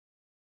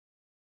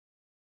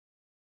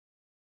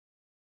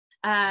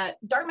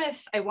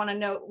Dartmouth, I want to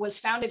note, was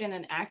founded in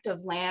an act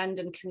of land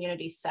and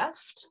community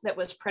theft that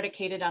was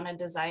predicated on a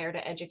desire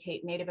to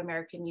educate Native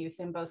American youth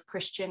in both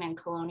Christian and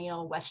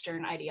colonial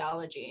Western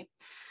ideology.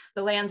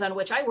 The lands on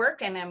which I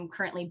work and am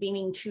currently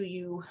beaming to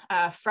you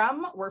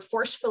from were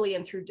forcefully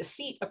and through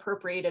deceit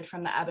appropriated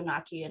from the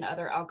Abenaki and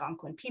other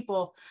Algonquin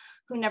people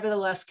who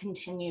nevertheless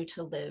continue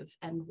to live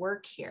and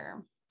work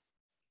here.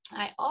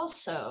 I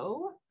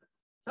also,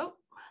 oh,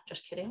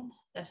 just kidding.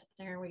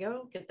 There we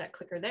go, get that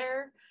clicker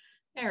there.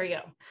 There we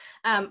go.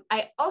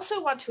 I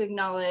also want to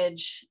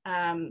acknowledge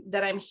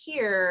that I'm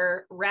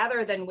here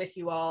rather than with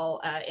you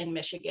all in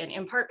Michigan,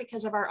 in part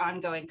because of our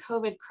ongoing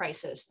COVID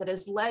crisis that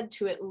has led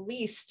to at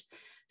least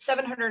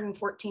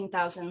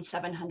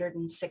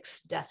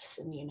 714,706 deaths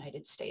in the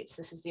United States.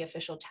 This is the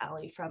official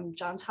tally from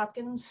Johns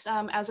Hopkins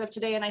as of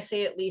today. And I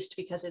say at least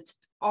because it's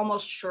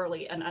almost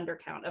surely an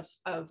undercount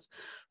of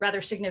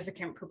rather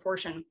significant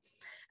proportion.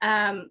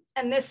 And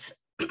this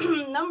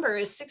number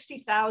is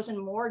 60,000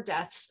 more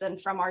deaths than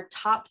from our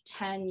top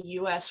 10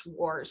 US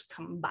wars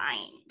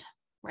combined,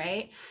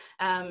 right?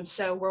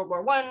 So World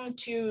War I,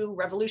 II,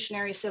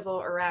 Revolutionary,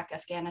 Civil, Iraq,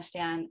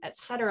 Afghanistan, et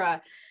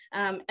cetera.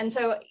 And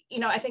so, you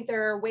know, I think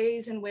there are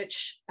ways in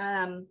which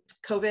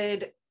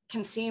COVID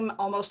can seem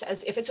almost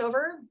as if it's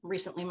over.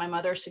 Recently, my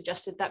mother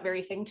suggested that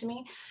very thing to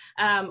me,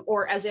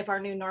 or as if our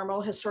new normal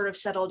has sort of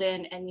settled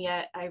in. And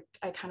yet I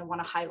kind of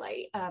want to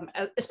highlight,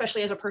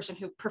 especially as a person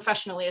who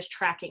professionally is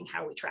tracking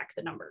how we track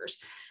the numbers,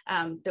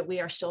 that we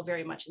are still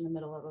very much in the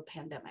middle of a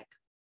pandemic.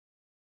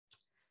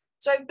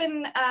 So I've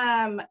been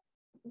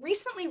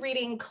recently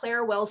reading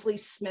Claire Wellesley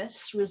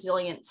Smith's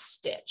Resilient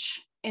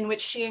Stitch, in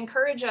which she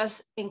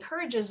encourages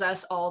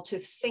us all to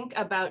think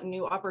about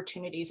new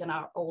opportunities in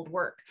our old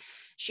work.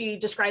 She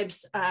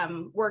describes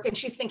work, and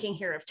she's thinking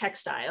here of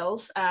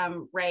textiles,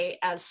 right,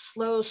 as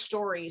slow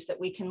stories that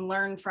we can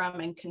learn from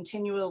and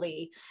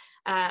continually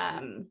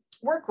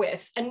work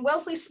with. And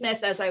Wellesley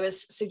Smith, as I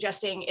was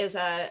suggesting, is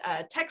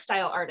a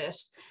textile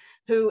artist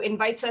who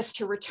invites us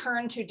to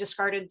return to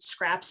discarded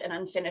scraps and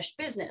unfinished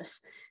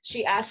business.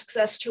 She asks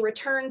us to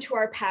return to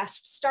our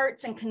past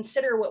starts and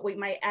consider what we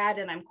might add,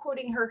 and I'm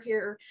quoting her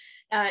here,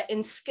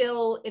 in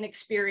skill, in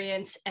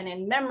experience, and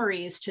in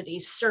memories to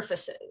these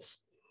surfaces.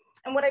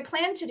 And what I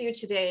plan to do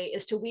today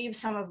is to weave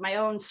some of my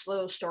own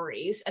slow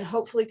stories and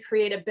hopefully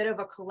create a bit of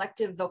a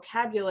collective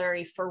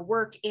vocabulary for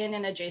work in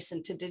and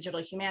adjacent to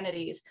digital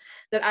humanities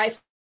that I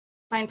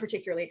find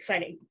particularly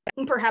exciting.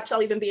 And perhaps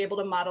I'll even be able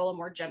to model a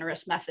more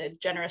generous method,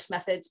 generous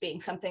methods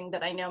being something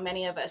that I know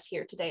many of us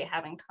here today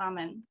have in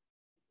common.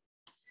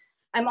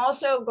 I'm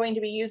also going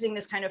to be using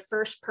this kind of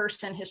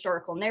first-person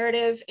historical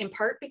narrative, in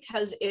part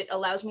because it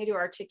allows me to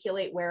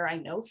articulate where I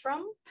know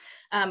from,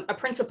 a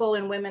principle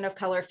in women of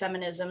color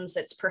feminisms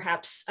that's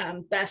perhaps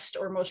best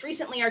or most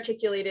recently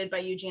articulated by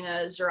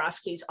Eugenia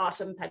Zurawski's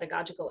awesome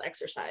pedagogical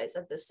exercise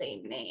of the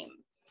same name.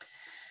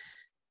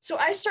 So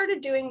I started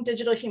doing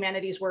digital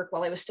humanities work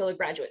while I was still a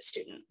graduate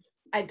student.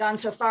 I'd gone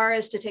so far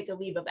as to take a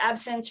leave of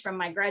absence from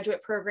my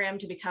graduate program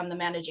to become the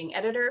managing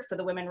editor for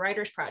the Women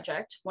Writers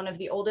Project, one of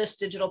the oldest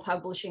digital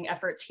publishing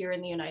efforts here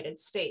in the United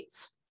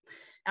States.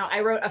 Now,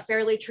 I wrote a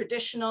fairly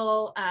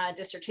traditional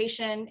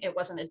dissertation. It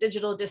wasn't a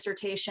digital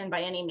dissertation by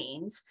any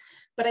means,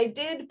 but I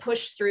did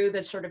push through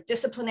the sort of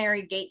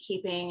disciplinary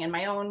gatekeeping and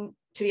my own,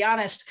 to be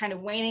honest, kind of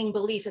waning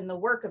belief in the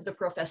work of the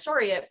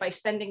professoriate by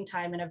spending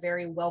time in a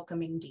very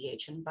welcoming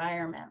DH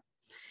environment.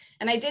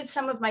 And I did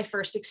some of my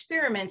first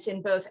experiments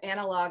in both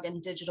analog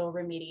and digital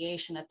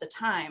remediation at the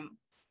time.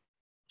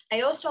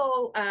 I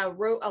also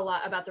wrote a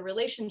lot about the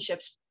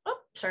relationships, oh,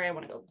 sorry, I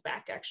want to go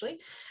back actually,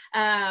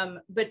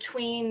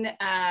 between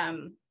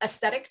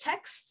aesthetic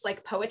texts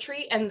like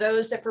poetry and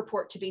those that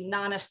purport to be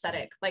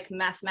non-aesthetic, like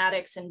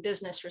mathematics and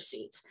business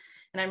receipts.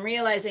 And I'm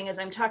realizing as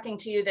I'm talking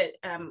to you that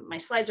my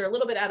slides are a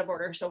little bit out of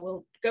order, so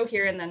we'll go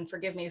here and then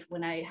forgive me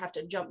when I have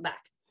to jump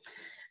back.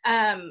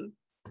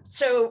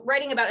 So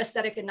writing about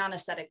aesthetic and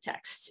non-aesthetic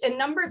texts. In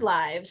Numbered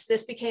Lives,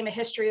 this became a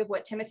history of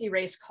what Timothy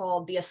Race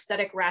called the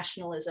aesthetic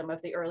rationalism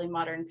of the early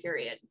modern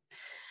period.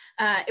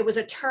 It was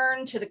a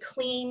turn to the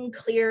clean,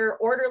 clear,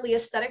 orderly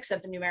aesthetics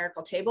of the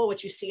numerical table,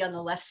 which you see on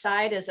the left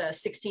side as a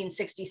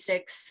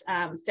 1666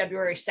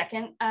 February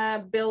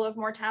 2nd bill of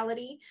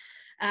mortality.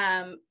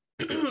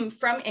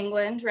 From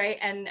England, right?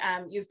 And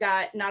you've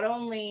got not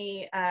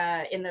only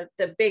in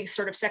the big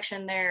sort of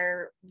section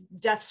there,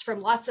 deaths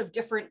from lots of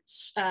different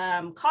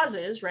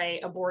causes,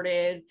 right?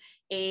 Aborted,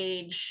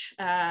 age,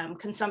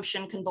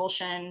 consumption,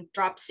 convulsion,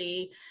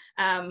 dropsy,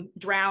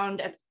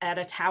 drowned at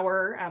a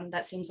tower.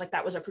 That seems like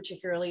that was a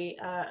particularly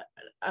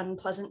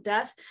unpleasant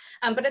death.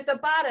 But at the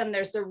bottom,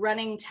 there's the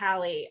running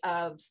tally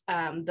of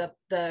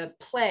the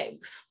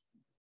plagues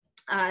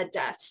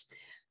deaths.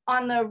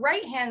 On the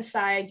right-hand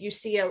side, you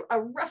see a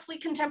roughly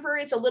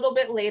contemporary, it's a little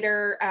bit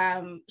later,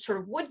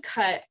 sort of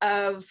woodcut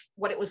of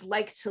what it was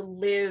like to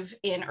live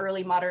in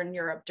early modern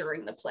Europe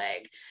during the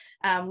plague.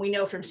 We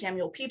know from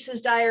Samuel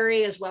Pepys's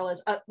diary, as well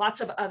as lots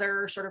of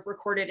other sort of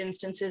recorded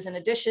instances in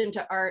addition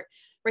to art,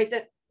 right,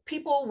 that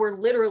people were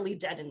literally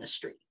dead in the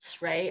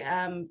streets, right?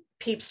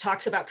 Pepys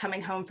talks about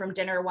coming home from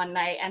dinner one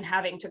night and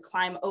having to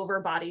climb over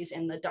bodies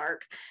in the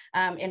dark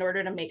in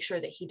order to make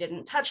sure that he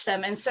didn't touch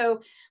them. And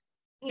so,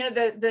 you know,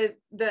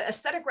 the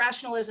aesthetic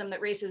rationalism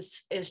that Race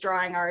is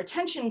drawing our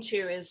attention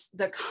to is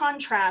the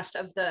contrast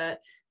of the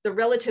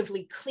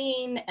relatively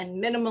clean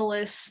and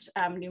minimalist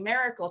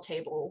numerical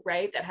table,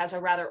 right, that has a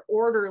rather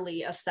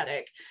orderly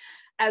aesthetic,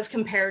 as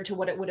compared to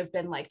what it would have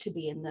been like to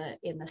be in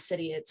the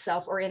city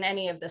itself, or in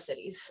any of the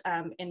cities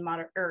in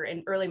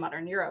early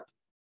modern Europe.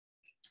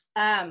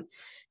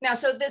 Now,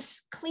 so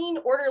this clean,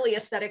 orderly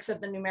aesthetics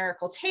of the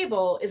numerical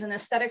table is an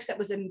aesthetics that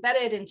was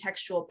embedded in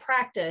textual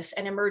practice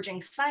and emerging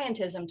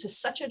scientism to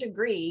such a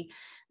degree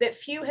that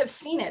few have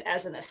seen it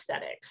as an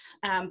aesthetics.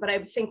 But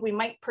I think we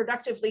might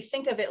productively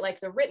think of it like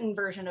the written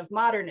version of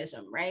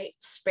modernism, right?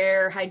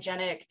 Spare,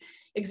 hygienic,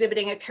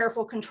 exhibiting a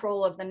careful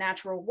control of the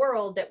natural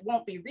world that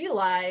won't be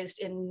realized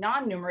in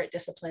non-numerate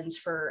disciplines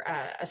for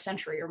a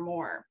century or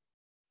more.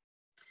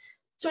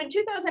 So in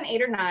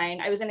 2008 or 9,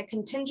 I was in a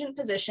contingent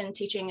position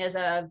teaching as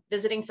a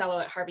visiting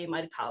fellow at Harvey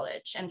Mudd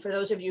College. And for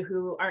those of you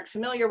who aren't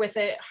familiar with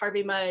it,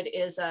 Harvey Mudd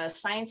is a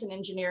science and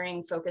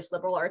engineering focused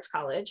liberal arts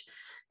college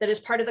that is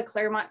part of the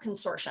Claremont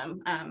Consortium,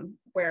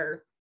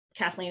 where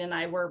Kathleen and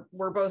I were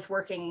both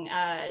working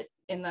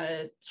in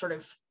the sort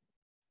of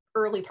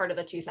early part of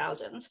the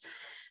 2000s.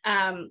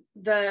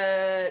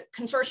 The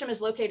consortium is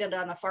located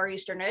on the far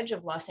eastern edge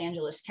of Los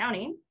Angeles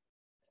County.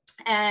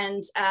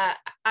 And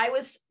I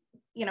was,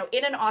 you know,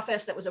 in an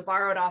office that was a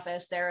borrowed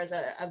office there as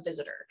a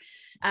visitor.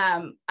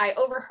 I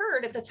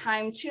overheard at the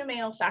time 2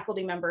 male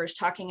faculty members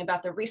talking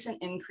about the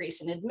recent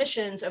increase in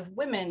admissions of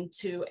women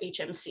to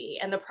HMC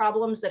and the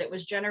problems that it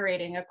was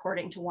generating,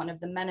 according to one of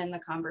the men in the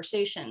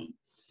conversation.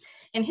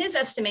 In his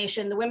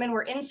estimation, the women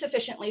were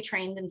insufficiently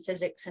trained in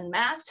physics and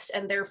maths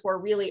and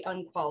therefore really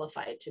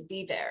unqualified to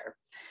be there.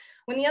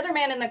 When the other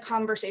man in the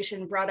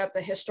conversation brought up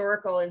the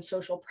historical and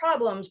social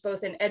problems,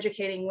 both in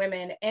educating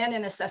women and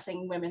in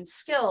assessing women's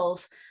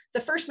skills,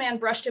 the first man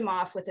brushed him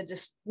off with a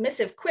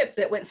dismissive quip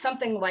that went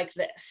something like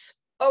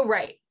this: "Oh,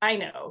 right, I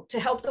know. To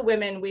help the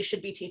women, we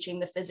should be teaching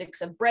the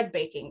physics of bread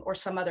baking or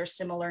some other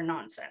similar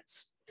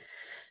nonsense."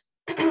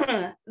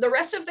 The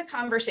rest of the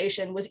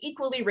conversation was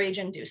equally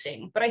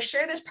rage-inducing, but I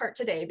share this part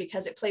today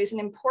because it plays an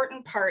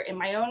important part in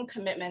my own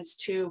commitments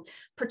to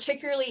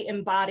particularly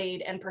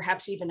embodied and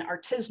perhaps even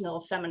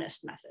artisanal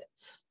feminist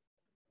methods.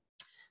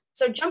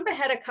 So jump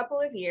ahead a couple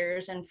of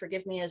years, and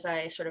forgive me as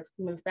I sort of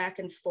move back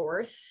and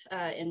forth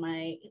in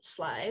my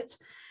slides.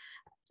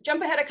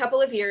 Jump ahead a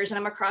couple of years and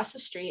I'm across the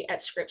street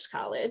at Scripps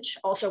College,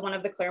 also one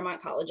of the Claremont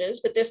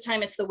colleges, but this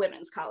time it's the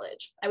women's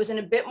college. I was in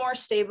a bit more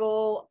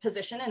stable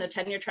position, in a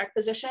tenure track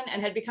position,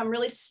 and had become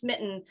really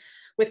smitten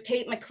with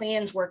Kate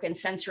McLean's work in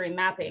sensory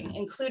mapping,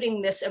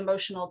 including this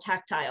emotional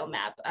tactile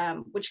map,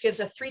 which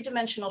gives a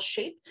 3-dimensional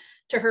shape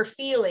to her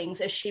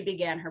feelings as she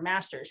began her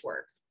master's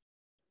work.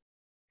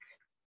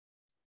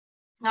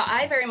 Now,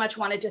 I very much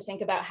wanted to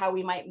think about how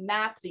we might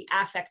map the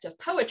affect of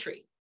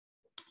poetry,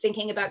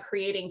 thinking about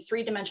creating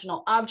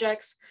 3-dimensional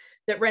objects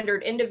that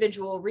rendered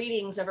individual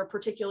readings of a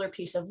particular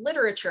piece of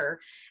literature.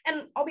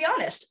 And I'll be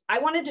honest, I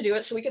wanted to do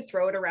it so we could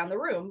throw it around the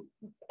room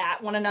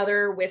at one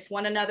another, with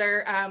one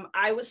another.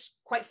 I was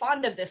quite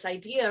fond of this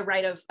idea,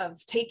 right,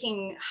 of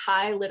taking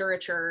high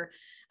literature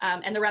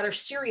and the rather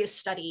serious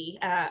study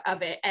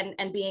of it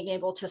and being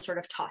able to sort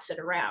of toss it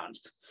around.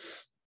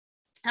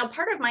 Now,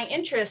 part of my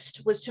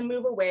interest was to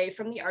move away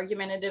from the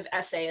argumentative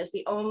essay as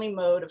the only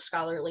mode of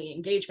scholarly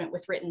engagement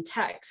with written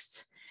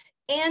texts,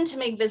 and to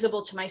make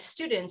visible to my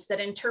students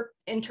that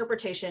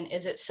interpretation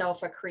is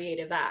itself a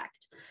creative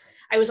act.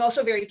 I was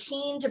also very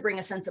keen to bring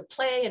a sense of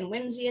play and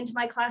whimsy into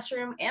my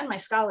classroom and my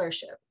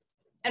scholarship.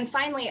 And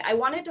finally, I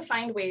wanted to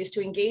find ways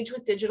to engage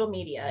with digital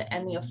media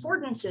and the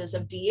affordances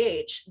of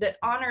DH that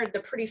honored the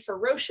pretty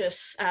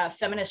ferocious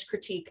feminist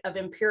critique of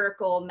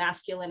empirical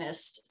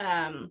masculinist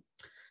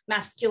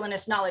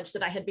knowledge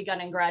that I had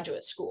begun in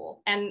graduate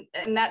school. And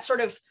that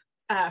sort of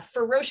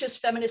ferocious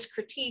feminist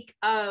critique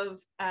of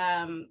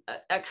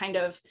a kind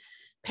of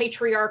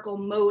patriarchal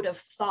mode of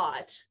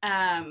thought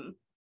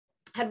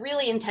had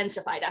really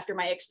intensified after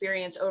my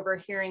experience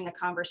overhearing the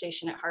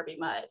conversation at Harvey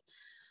Mudd.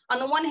 On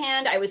the one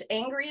hand, I was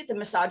angry at the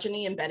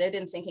misogyny embedded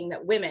in thinking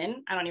that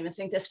women, I don't even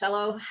think this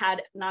fellow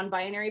had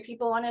non-binary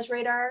people on his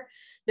radar,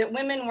 that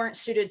women weren't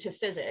suited to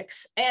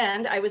physics.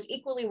 And I was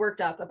equally worked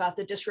up about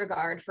the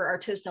disregard for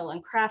artisanal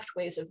and craft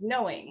ways of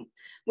knowing,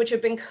 which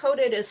have been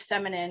coded as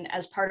feminine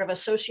as part of a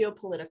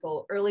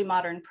socio-political early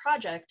modern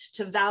project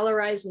to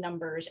valorize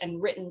numbers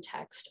and written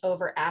text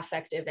over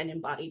affective and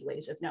embodied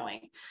ways of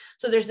knowing.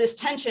 So there's this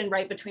tension,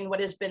 right, between what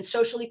has been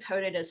socially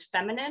coded as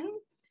feminine,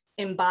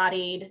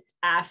 embodied,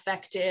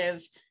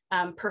 affective,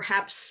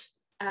 perhaps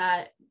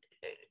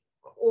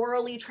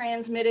orally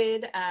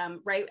transmitted,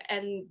 right?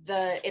 And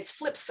its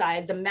flip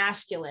side, the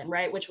masculine,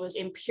 right, which was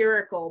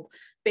empirical,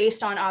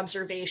 based on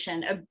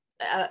observation,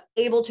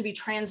 able to be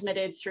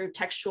transmitted through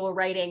textual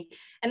writing,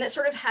 and that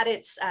sort of had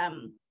its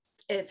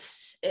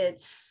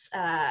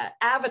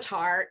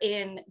avatar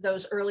in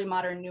those early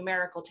modern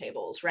numerical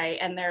tables, right?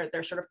 And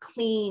their sort of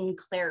clean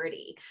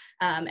clarity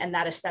and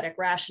that aesthetic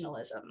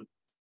rationalism.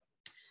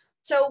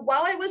 So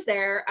while I was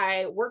there,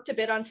 I worked a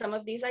bit on some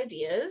of these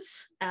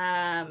ideas.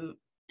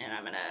 And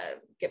I'm gonna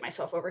get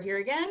myself over here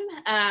again.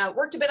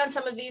 Worked a bit on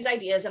some of these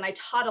ideas, and I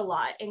taught a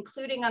lot,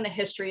 including on the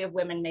history of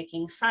women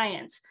making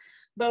science,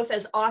 both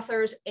as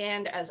authors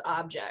and as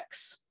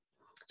objects.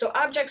 So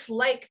objects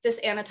like this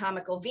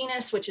anatomical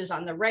Venus, which is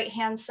on the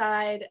right-hand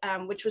side,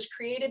 which was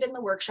created in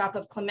the workshop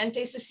of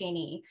Clemente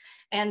Sussini,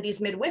 and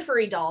these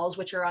midwifery dolls,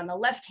 which are on the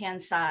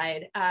left-hand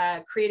side,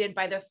 created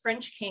by the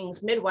French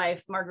king's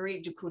midwife,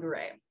 Marguerite de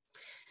Coudray.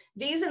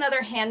 These and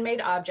other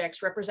handmade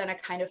objects represent a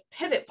kind of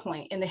pivot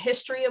point in the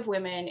history of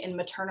women in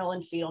maternal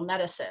and fetal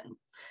medicine.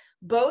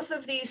 Both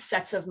of these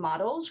sets of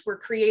models were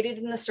created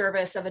in the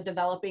service of a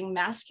developing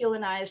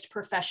masculinized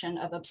profession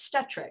of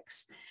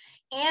obstetrics,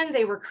 and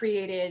they were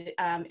created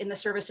in the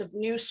service of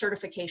new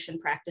certification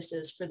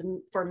practices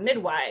for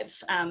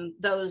midwives,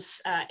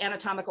 those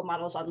anatomical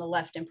models on the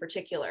left in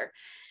particular.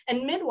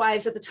 And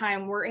midwives at the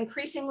time were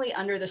increasingly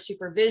under the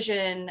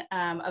supervision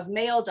of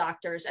male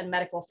doctors and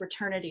medical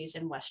fraternities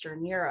in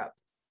Western Europe.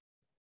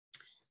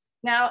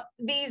 Now,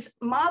 these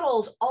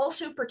models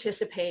also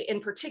participate, in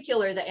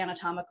particular the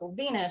anatomical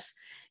Venus,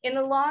 in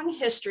the long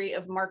history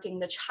of marking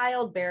the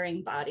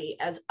childbearing body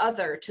as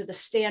other to the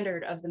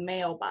standard of the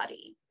male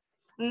body.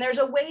 And there's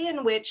a way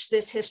in which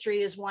this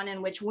history is one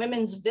in which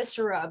women's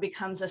viscera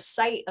becomes a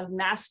site of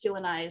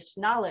masculinized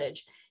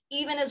knowledge,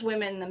 even as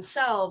women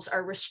themselves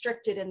are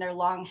restricted in their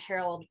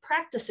long-held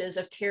practices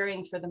of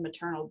caring for the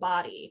maternal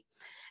body.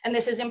 And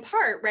this is in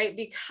part, right,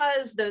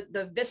 because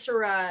the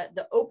viscera,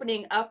 the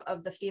opening up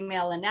of the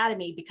female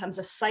anatomy becomes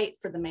a site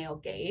for the male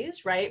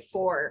gaze, right,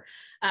 for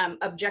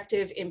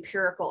objective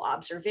empirical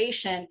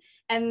observation,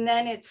 and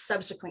then its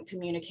subsequent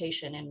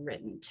communication in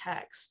written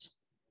text.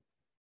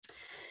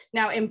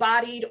 Now,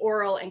 embodied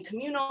oral and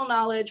communal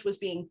knowledge was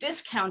being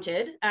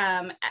discounted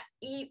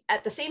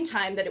at the same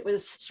time that it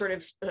was sort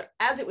of,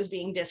 as it was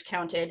being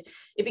discounted,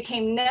 it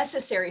became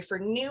necessary for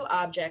new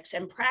objects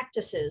and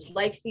practices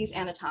like these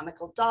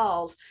anatomical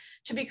dolls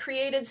to be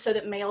created so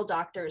that male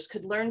doctors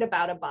could learn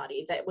about a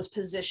body that was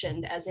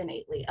positioned as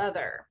innately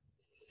other.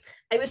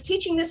 I was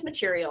teaching this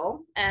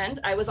material,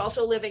 and I was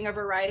also living a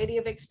variety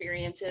of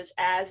experiences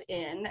as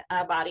in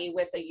a body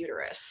with a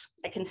uterus.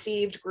 I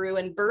conceived, grew,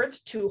 and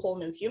birthed 2 whole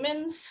new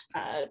humans,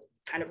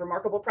 kind of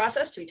remarkable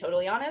process, to be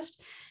totally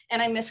honest,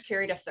 and I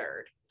miscarried a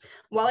 3rd.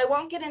 While I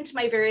won't get into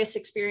my various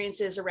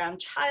experiences around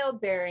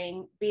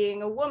childbearing,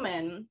 being a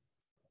woman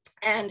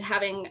and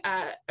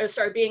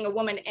being a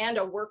woman and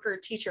a worker,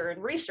 teacher,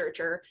 and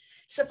researcher,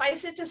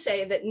 suffice it to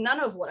say that none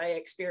of what I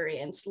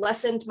experienced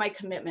lessened my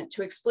commitment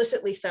to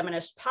explicitly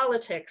feminist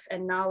politics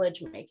and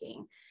knowledge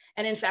making.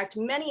 And in fact,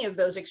 many of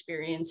those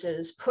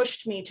experiences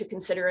pushed me to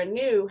consider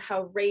anew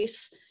how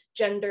race,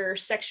 gender,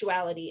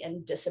 sexuality,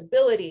 and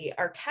disability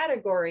are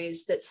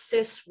categories that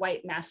cis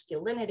white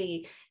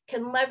masculinity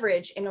can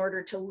leverage in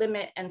order to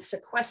limit and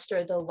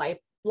sequester the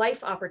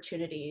life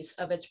opportunities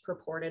of its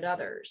purported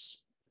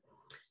others.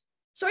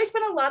 So I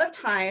spent a lot of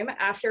time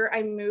after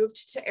I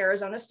moved to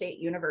Arizona State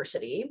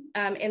University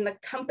in the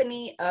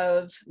company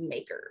of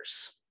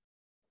makers.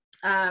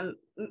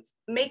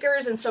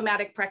 Makers and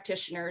somatic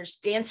practitioners,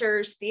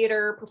 dancers,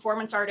 theater,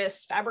 performance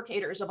artists,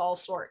 fabricators of all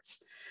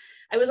sorts.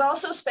 I was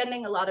also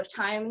spending a lot of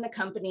time in the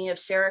company of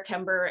Sarah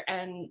Kember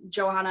and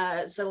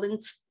Johanna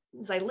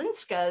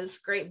Zielinska's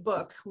great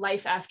book,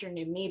 Life After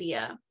New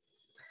Media.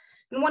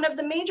 And one of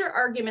the major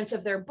arguments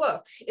of their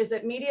book is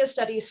that media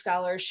studies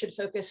scholars should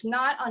focus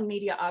not on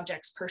media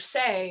objects per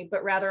se,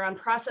 but rather on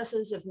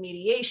processes of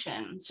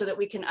mediation so that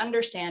we can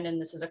understand,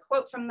 and this is a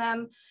quote from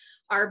them,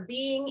 our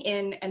being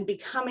in and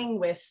becoming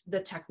with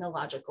the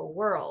technological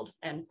world,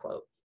 end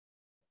quote.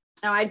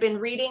 Now, I'd been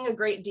reading a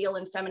great deal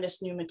in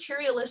feminist new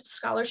materialist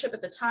scholarship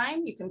at the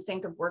time. You can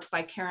think of work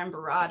by Karen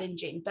Barad and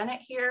Jane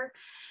Bennett here.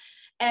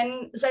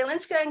 And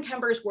Zielinska and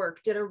Kember's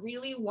work did a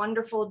really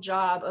wonderful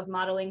job of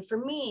modeling for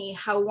me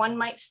how one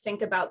might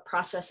think about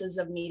processes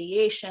of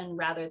mediation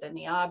rather than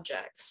the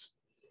objects.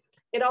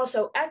 It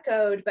also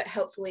echoed, but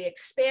helpfully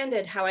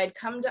expanded, how I'd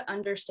come to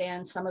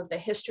understand some of the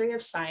history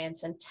of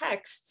science and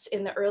texts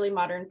in the early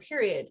modern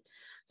period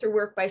through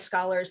work by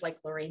scholars like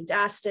Lorraine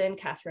Daston,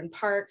 Catherine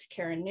Park,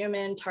 Karen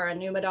Newman, Tara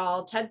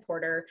Numedal, Ted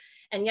Porter,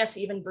 and yes,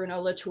 even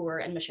Bruno Latour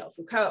and Michel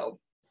Foucault.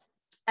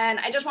 And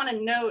I just want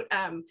to note,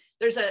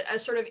 there's a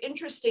sort of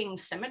interesting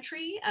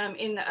symmetry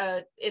in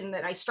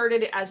that I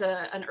started as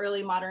an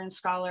early modern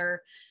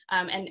scholar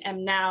and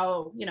am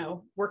now,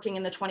 working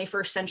in the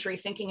 21st century,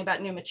 thinking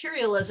about new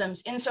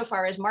materialisms,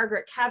 insofar as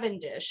Margaret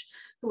Cavendish,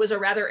 who was a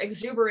rather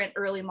exuberant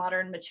early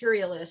modern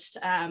materialist,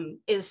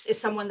 is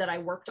someone that I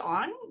worked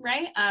on,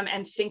 right,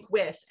 and think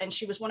with. And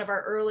she was one of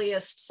our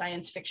earliest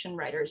science fiction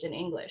writers in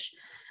English.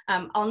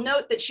 I'll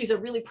note that she's a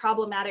really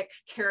problematic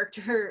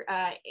character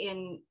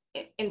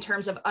in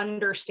terms of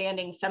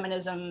understanding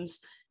feminisms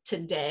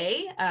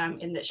today,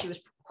 in that she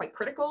was quite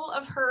critical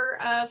of her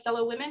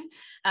fellow women,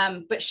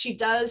 but she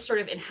does sort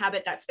of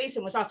inhabit that space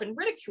and was often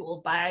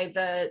ridiculed by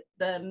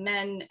the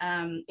men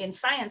in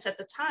science at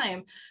the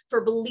time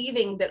for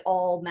believing that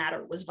all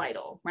matter was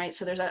vital, right?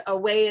 So there's a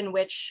way in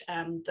which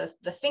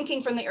the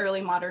thinking from the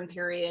early modern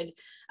period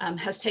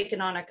has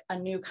taken on a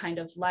new kind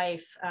of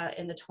life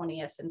in the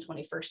 20th and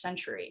 21st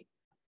century.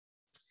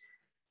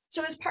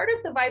 So as part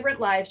of the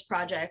Vibrant Lives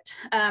project,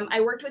 I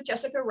worked with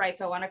Jessica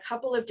Reiko on a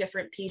couple of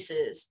different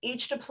pieces,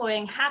 each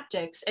deploying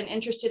haptics and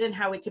interested in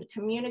how we could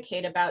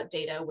communicate about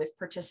data with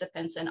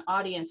participants and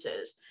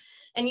audiences.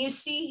 And you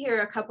see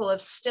here a couple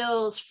of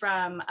stills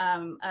from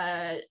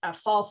a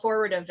Fall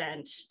Forward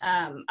event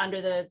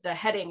under the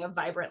heading of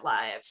Vibrant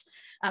Lives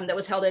that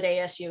was held at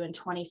ASU in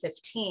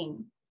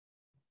 2015.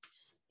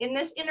 In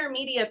this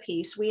intermedia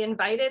piece, we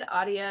invited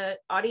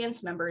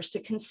audience members to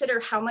consider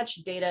how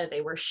much data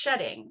they were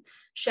shedding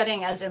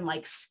as in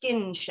like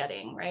skin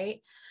shedding,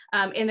 right?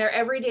 In their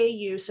everyday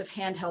use of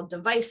handheld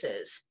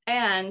devices.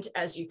 And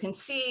as you can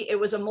see, it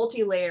was a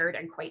multi-layered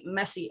and quite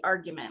messy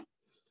argument.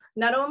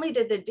 Not only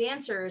did the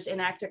dancers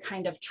enact a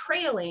kind of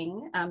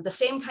trailing, the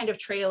same kind of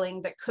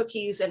trailing that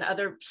cookies and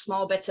other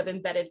small bits of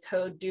embedded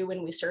code do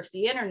when we surf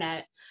the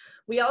internet,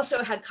 we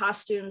also had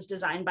costumes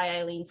designed by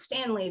Eileen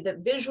Stanley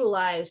that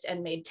visualized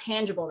and made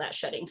tangible that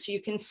shedding. So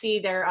you can see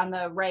there on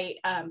the right,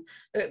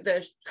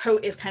 the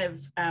coat is kind of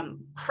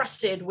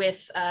crusted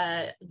with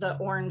the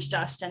orange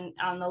dust. And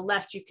on the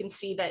left, you can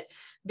see that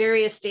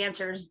various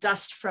dancers'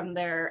 dust from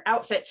their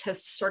outfits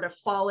has sort of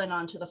fallen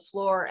onto the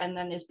floor and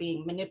then is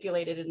being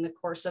manipulated in the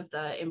course of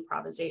the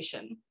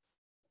improvisation.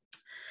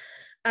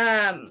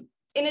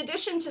 In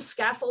addition to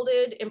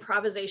scaffolded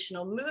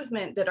improvisational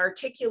movement that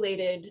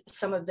articulated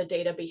some of the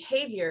data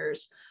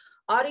behaviors,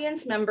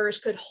 audience members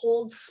could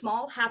hold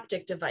small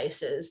haptic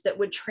devices that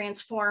would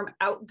transform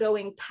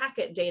outgoing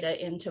packet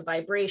data into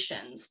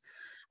vibrations,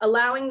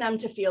 allowing them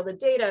to feel the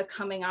data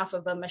coming off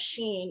of a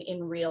machine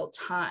in real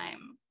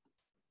time.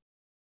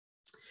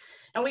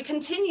 And we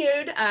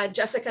continued,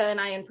 Jessica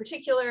and I in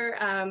particular,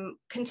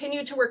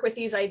 continued to work with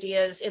these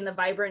ideas in the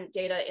Vibrant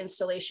Data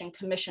installation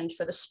commissioned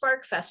for the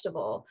Spark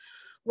Festival,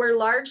 where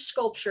large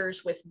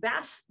sculptures with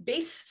bass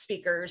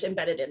speakers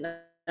embedded in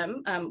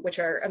them, which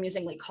are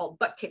amusingly called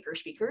butt kicker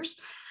speakers,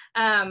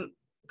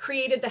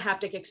 created the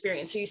haptic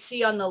experience. So you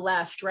see on the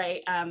left,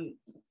 right,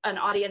 an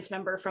audience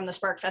member from the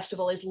Spark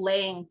Festival is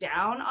laying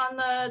down on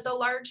the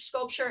large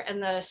sculpture,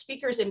 and the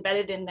speakers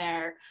embedded in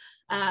there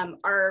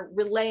are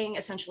relaying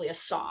essentially a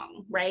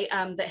song, right,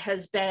 that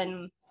has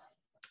been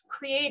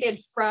created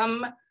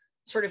from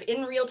sort of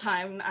in real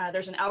time.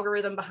 There's an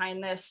algorithm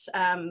behind this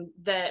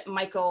that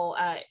Michael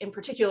in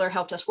particular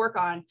helped us work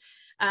on,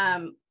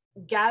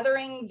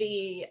 gathering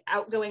the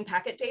outgoing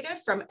packet data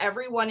from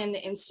everyone in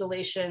the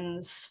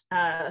installation's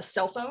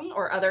cell phone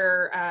or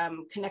other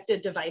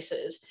connected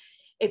devices.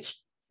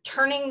 It's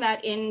turning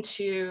that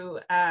into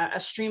a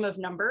stream of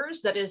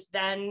numbers that is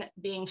then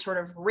being sort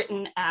of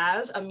written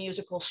as a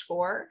musical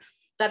score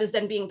that is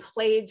then being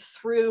played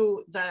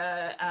through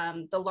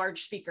the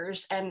large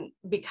speakers. And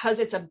because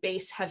it's a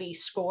bass heavy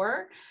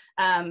score,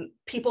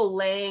 people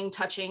laying,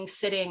 touching,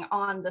 sitting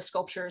on the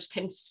sculptures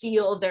can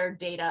feel their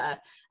data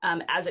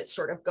as it's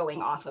sort of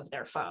going off of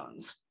their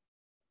phones.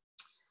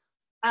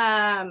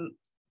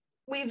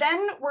 We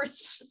then were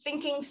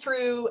thinking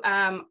through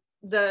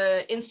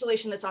the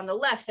installation that's on the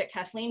left that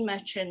Kathleen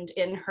mentioned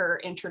in her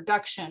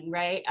introduction,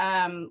 right?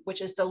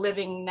 Which is the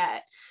Living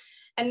Net.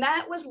 And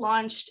that was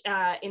launched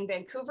in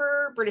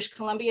Vancouver, British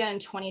Columbia in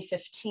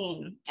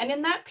 2015. And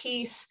in that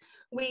piece,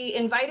 we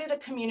invited a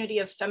community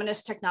of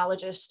feminist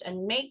technologists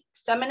and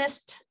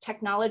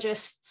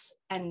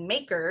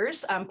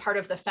makers, part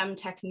of the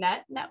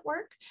FemTechNet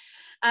network,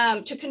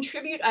 to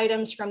contribute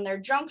items from their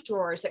junk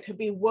drawers that could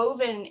be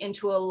woven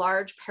into a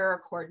large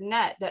paracord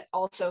net that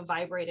also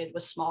vibrated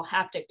with small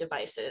haptic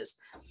devices.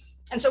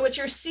 And so what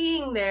you're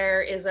seeing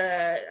there is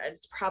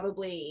it's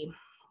probably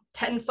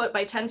 10 foot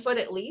by 10 foot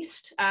at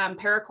least,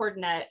 paracord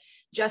net.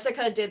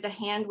 Jessica did the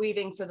hand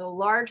weaving for the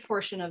large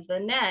portion of the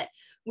net.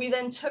 We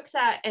then took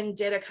that and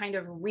did a kind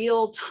of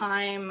real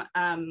time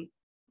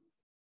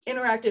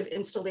interactive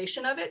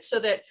installation of it so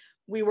that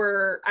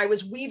I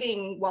was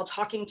weaving while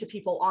talking to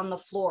people on the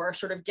floor,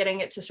 sort of getting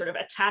it to sort of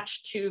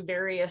attach to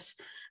various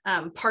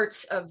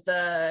parts of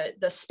the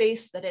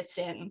space that it's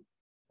in.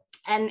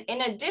 And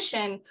in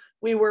addition,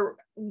 we were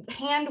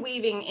hand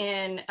weaving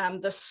in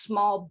the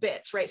small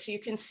bits, right? So you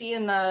can see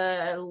in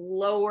the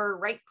lower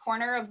right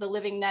corner of the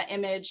Living Net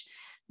image,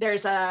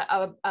 there's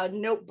a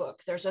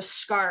notebook, there's a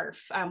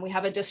scarf, we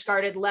have a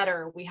discarded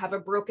letter, we have a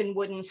broken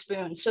wooden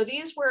spoon. So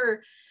these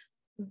were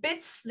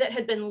bits that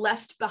had been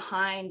left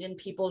behind in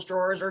people's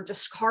drawers or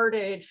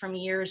discarded from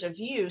years of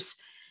use.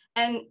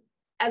 And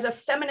as a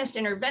feminist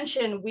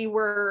intervention, we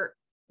were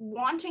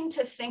wanting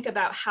to think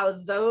about how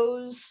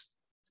those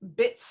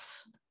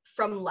bits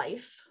from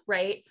life,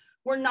 right,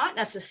 were not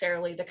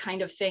necessarily the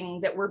kind of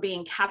thing that were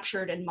being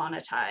captured and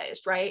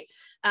monetized, right?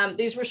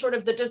 These were sort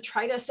of the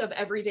detritus of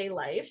everyday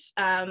life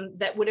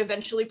that would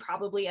eventually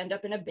probably end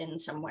up in a bin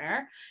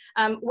somewhere.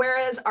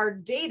 Whereas our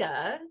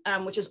data,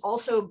 which is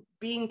also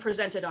being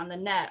presented on the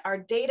net, our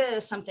data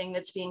is something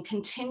that's being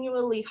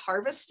continually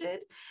harvested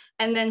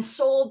and then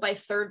sold by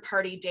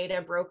third-party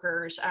data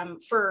brokers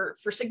for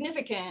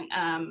significant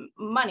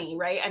money,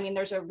 right? I mean,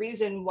 there's a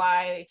reason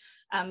why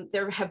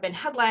there have been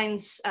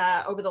headlines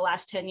over the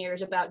last 10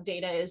 years about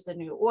data is the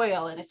new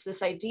oil. And it's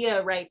this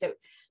idea, right, that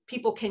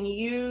people can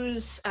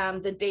use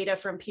the data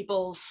from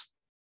people's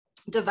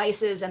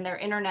devices and their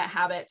internet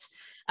habits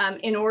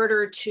in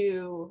order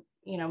to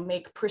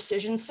make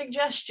precision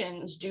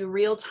suggestions, do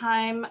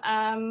real-time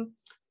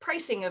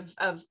pricing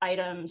of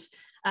items,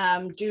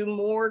 do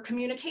more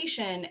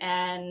communication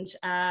and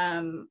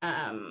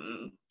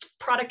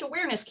product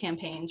awareness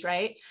campaigns,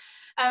 right?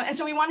 And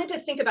so we wanted to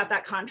think about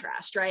that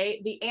contrast,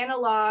 right? The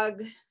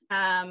analog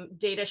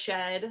data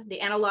shed, the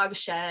analog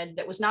shed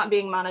that was not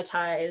being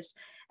monetized,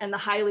 and the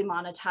highly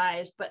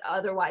monetized but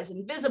otherwise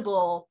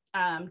invisible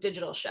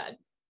digital shed.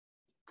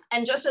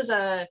 And just as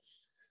a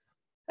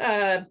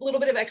little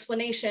bit of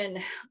explanation,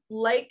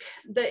 like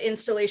the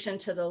installation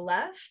to the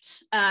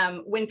left,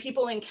 when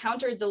people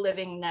encountered the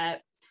living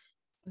net,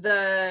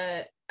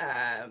 the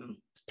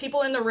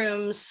people in the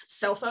room's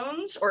cell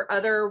phones or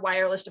other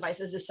wireless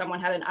devices, if someone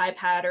had an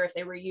iPad or if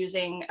they were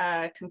using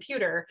a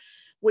computer,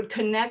 would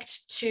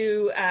connect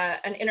to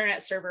an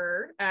internet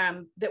server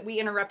that we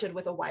interrupted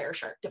with a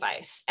Wireshark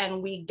device.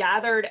 And we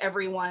gathered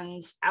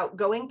everyone's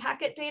outgoing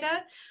packet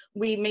data.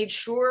 We made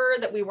sure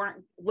that we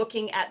weren't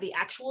looking at the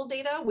actual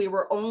data. We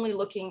were only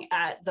looking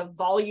at the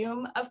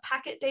volume of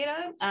packet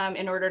data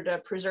in order to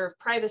preserve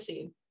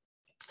privacy.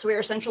 So we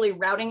were essentially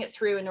routing it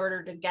through in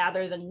order to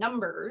gather the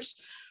numbers,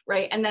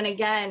 right? And then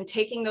again,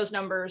 taking those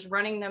numbers,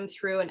 running them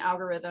through an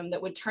algorithm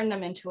that would turn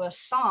them into a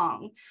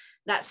song.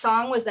 That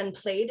song was then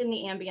played in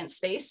the ambient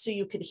space, so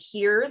you could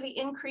hear the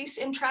increase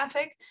in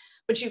traffic,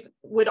 but you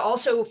would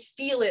also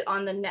feel it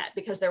on the net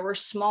because there were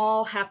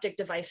small haptic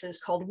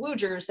devices called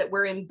woogers that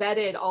were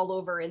embedded all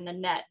over in the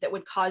net that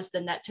would cause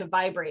the net to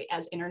vibrate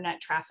as internet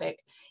traffic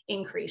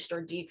increased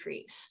or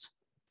decreased.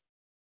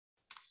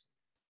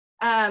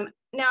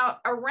 Now,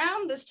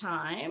 around this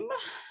time,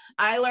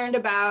 I learned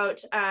about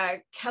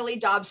Kelly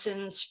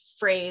Dobson's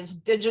phrase,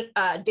 data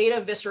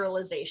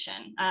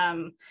visceralization.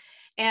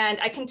 And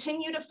I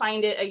continue to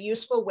find it a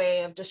useful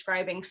way of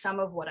describing some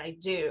of what I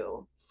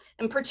do.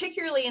 And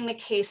particularly in the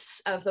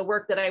case of the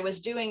work that I was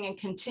doing and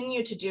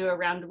continue to do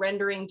around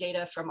rendering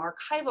data from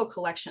archival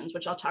collections,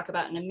 which I'll talk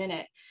about in a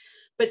minute.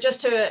 But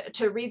just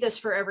to read this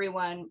for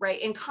everyone,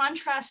 right, in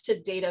contrast to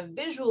data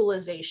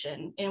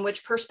visualization, in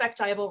which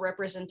perspectival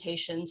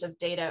representations of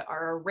data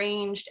are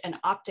arranged and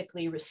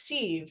optically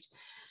received,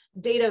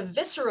 data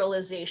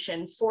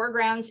visceralization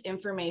foregrounds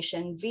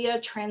information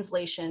via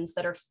translations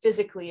that are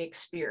physically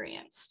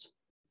experienced.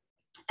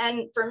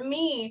 And for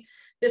me,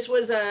 this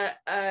was a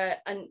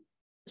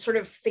sort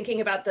of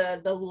thinking about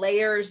the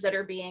layers that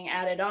are being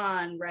added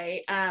on,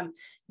 right?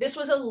 This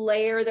was a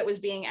layer that was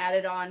being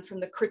added on from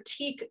the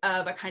critique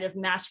of a kind of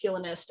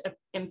masculinist,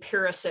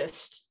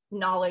 empiricist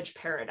knowledge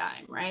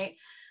paradigm, right?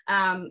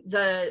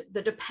 The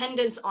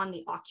dependence on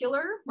the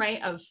ocular,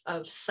 right,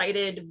 of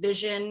sighted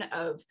vision,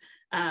 of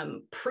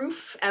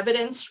proof,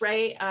 evidence,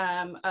 right,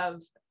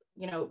 of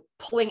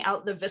pulling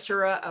out the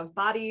viscera of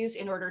bodies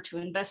in order to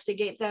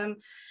investigate them.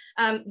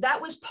 That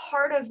was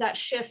part of that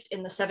shift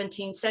in the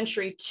 17th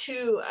century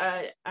to,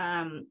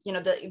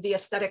 the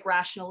aesthetic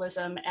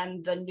rationalism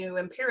and the new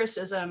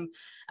empiricism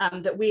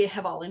that we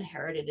have all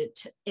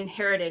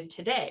inherited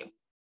today.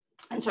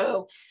 And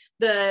so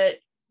the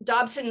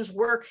Dobson's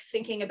work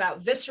thinking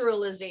about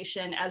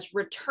visceralization as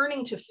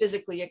returning to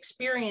physically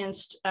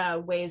experienced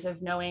ways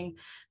of knowing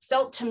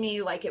felt to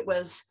me like it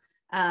was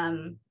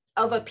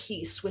of a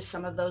piece with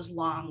some of those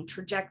long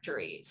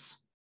trajectories.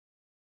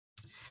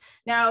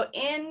 Now,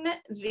 in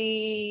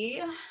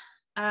the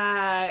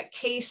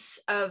case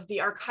of the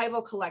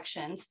archival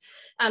collections,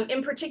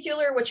 in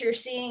particular, what you're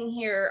seeing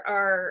here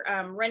are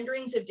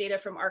renderings of data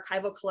from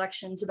archival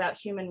collections about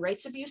human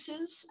rights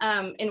abuses,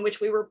 in which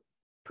we were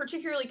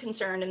particularly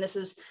concerned, and this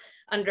is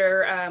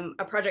under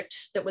a project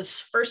that was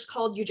first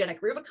called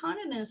Eugenic Rubicon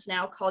and is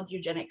now called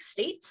Eugenic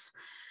States.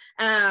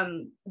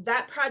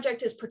 That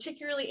project is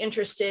particularly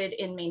interested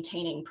in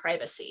maintaining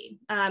privacy.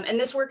 And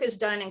this work is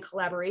done in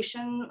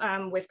collaboration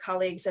with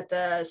colleagues at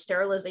the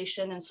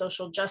Sterilization and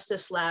Social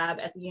Justice Lab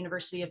at the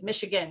University of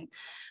Michigan,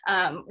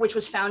 which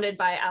was founded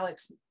by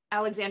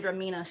Alexandra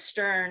Mina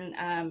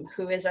Stern,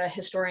 who is a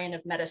historian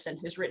of medicine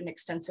who's written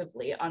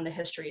extensively on the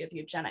history of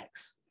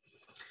eugenics.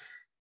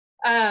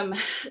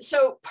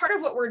 So part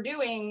of what we're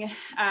doing,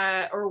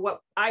 or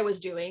what I was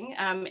doing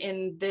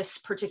in this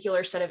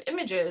particular set of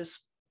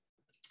images,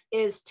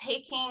 is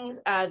taking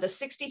the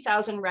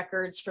 60,000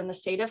 records from the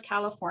state of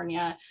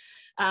California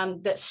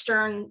that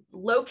Stern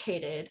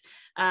located.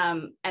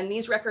 And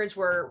these records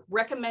were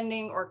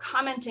recommending or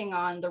commenting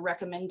on the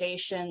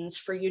recommendations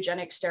for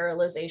eugenic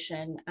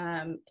sterilization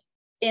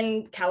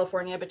in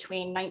California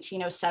between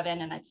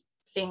 1907 and I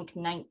think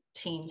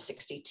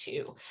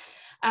 1962.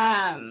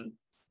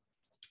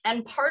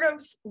 And part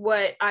of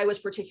what I was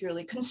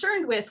particularly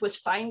concerned with was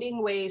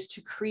finding ways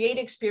to create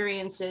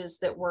experiences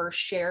that were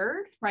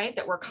shared, right,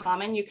 that were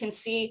common. You can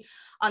see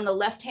on the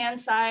left-hand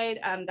side,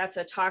 that's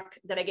a talk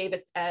that I gave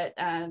at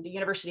the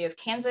University of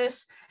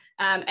Kansas.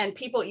 And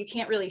people, you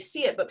can't really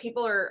see it, but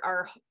people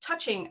are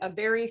touching a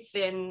very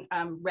thin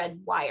red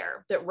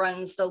wire that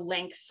runs the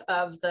length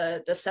of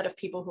the set of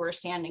people who are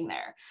standing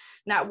there.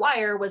 And that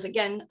wire was,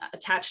 again,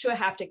 attached to a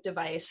haptic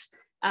device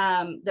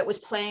that was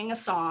playing a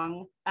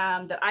song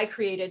that I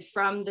created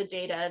from the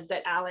data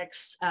that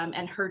Alex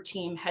and her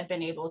team had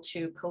been able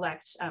to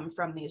collect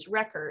from these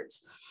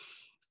records.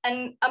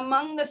 And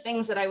among the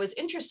things that I was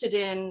interested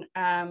in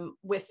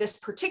with this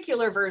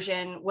particular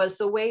version was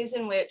the ways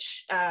in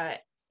which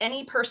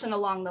any person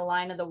along the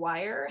line of the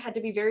wire had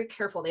to be very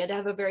careful. They had to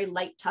have a very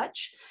light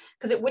touch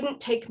because it wouldn't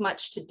take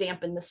much to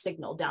dampen the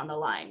signal down the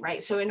line,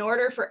 right? So in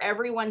order for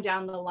everyone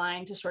down the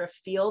line to sort of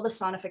feel the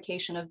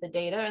sonification of the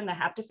data and the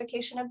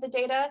haptification of the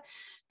data,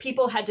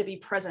 people had to be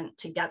present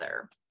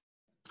together.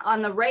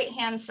 On the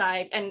right-hand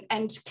side,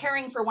 and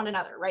caring for one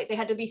another, right? They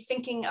had to be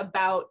thinking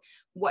about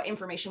what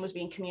information was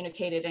being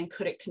communicated and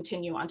could it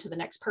continue on to the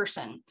next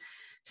person.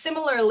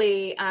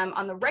 Similarly,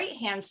 on the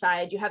right-hand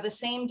side, you have the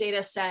same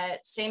data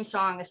set, same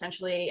song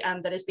essentially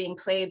that is being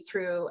played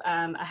through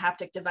a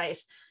haptic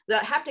device. The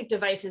haptic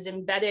device is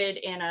embedded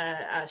in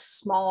a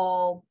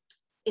small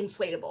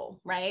inflatable,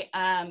 right?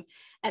 And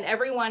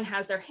everyone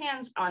has their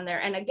hands on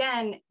there. And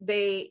again,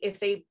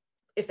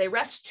 if they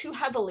rest too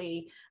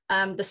heavily,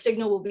 the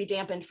signal will be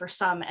dampened for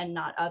some and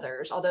not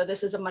others, although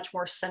this is a much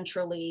more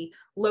centrally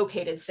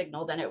located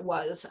signal than it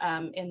was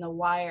in the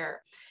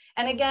wire.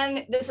 And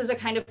again, this is a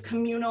kind of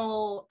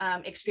communal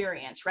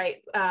experience, right?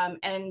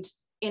 And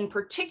in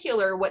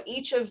particular, what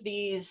each of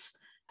these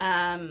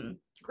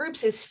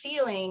groups is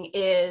feeling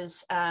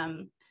is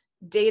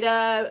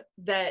data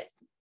that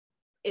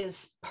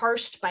is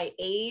parsed by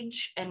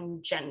age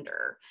and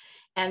gender.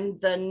 And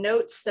the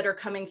notes that are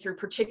coming through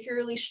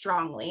particularly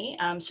strongly,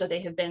 so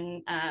they have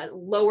been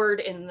lowered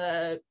in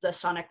the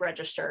sonic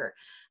register,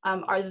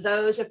 are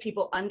those of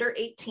people under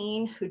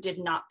 18 who did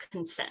not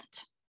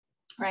consent,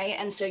 right?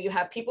 And so you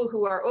have people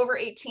who are over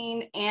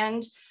 18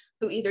 and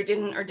who either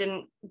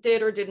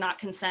did or did not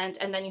consent,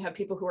 and then you have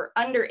people who are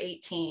under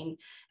 18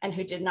 and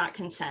who did not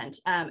consent,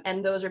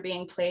 and those are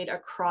being played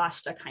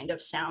across a kind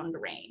of sound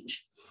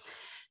range.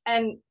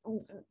 And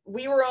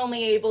we were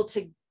only able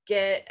to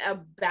get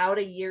about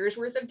a year's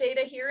worth of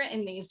data here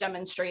in these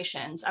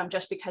demonstrations,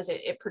 just because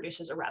it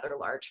produces a rather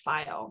large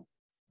file.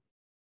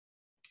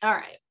 All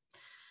right,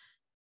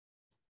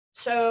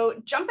 so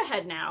jump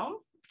ahead now.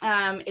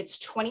 It's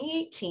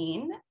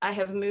 2018. I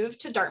have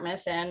moved to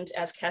Dartmouth, and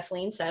as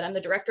Kathleen said, I'm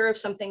the director of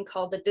something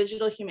called the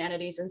Digital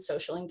Humanities and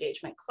Social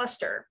Engagement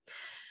Cluster.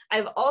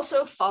 I've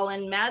also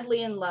fallen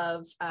madly in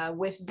love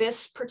with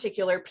this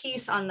particular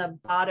piece on the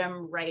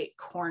bottom right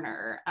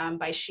corner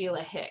by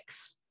Sheila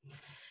Hicks.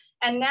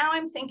 And now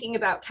I'm thinking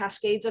about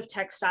cascades of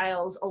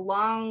textiles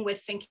along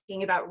with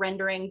thinking about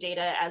rendering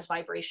data as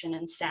vibration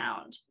and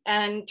sound.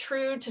 And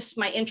true to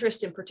my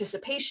interest in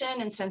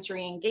participation and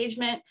sensory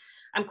engagement,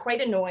 I'm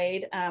quite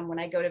annoyed when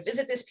I go to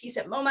visit this piece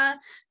at MoMA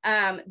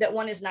that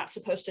one is not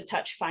supposed to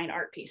touch fine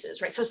art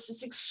pieces, right? So it's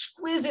this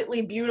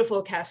exquisitely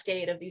beautiful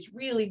cascade of these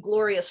really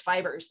glorious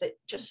fibers that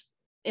just,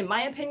 in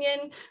my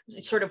opinion,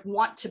 sort of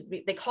want to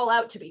be, they call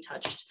out to be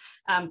touched,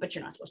 but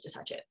you're not supposed to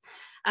touch it.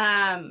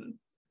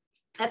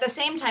 At the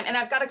same time, and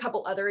I've got a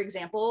couple other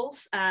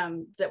examples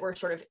that were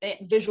sort of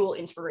visual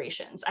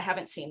inspirations. I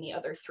haven't seen the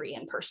other three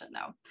in person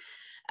though.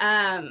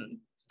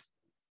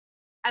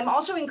 I'm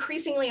also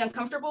increasingly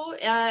uncomfortable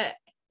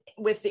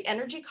with the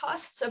energy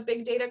costs of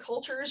big data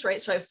cultures,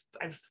 right? So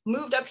I've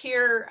moved up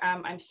here.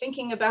 I'm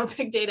thinking about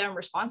big data. I'm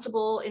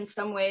responsible in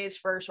some ways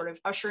for sort of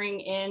ushering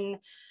in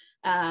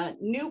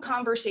new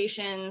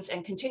conversations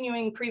and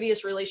continuing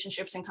previous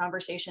relationships and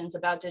conversations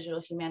about digital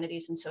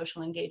humanities and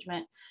social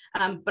engagement.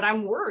 But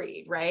I'm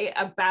worried, right,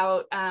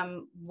 about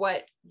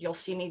what you'll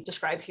see me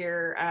describe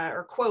here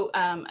or quote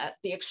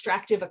the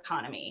extractive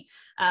economy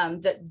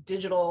that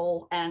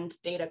digital and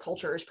data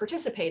cultures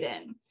participate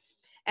in.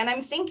 And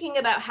I'm thinking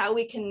about how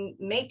we can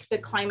make the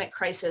climate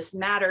crisis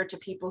matter to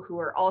people who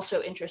are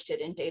also interested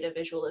in data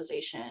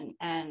visualization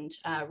and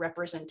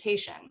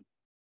representation.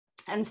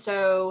 And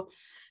so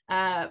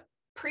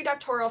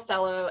pre-doctoral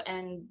fellow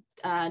and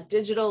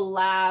digital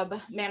lab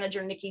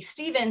manager Nikki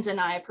Stevens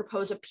and I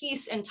propose a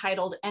piece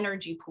entitled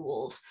Energy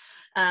Pools,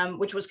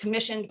 which was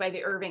commissioned by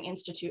the Irving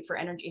Institute for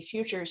Energy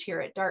Futures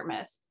here at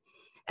Dartmouth.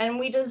 And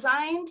we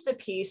designed the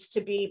piece to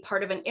be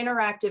part of an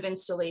interactive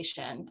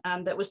installation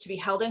that was to be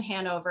held in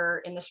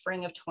Hanover in the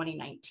spring of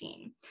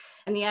 2019.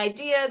 And the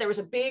idea, there was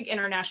a big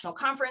international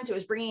conference. It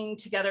was bringing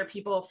together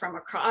people from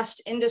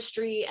across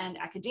industry and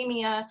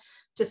academia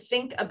to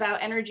think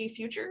about energy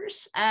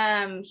futures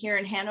here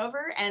in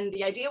Hanover. And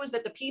the idea was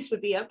that the piece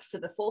would be up for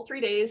the full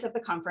 3 days of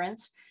the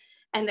conference,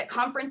 and that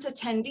conference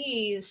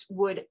attendees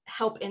would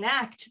help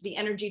enact the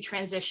energy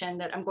transition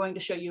that I'm going to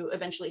show you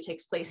eventually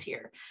takes place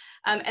here.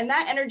 And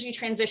that energy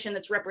transition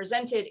that's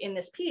represented in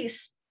this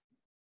piece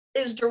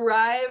is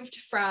derived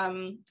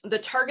from the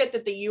target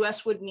that the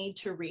US would need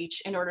to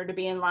reach in order to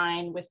be in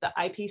line with the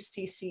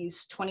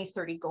IPCC's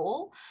 2030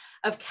 goal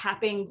of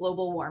capping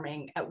global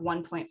warming at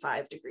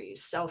 1.5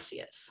 degrees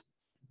Celsius.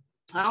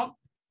 Well,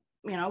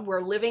 you know,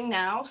 we're living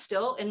now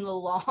still in the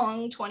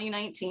long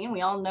 2019.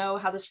 We all know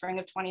how the spring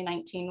of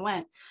 2019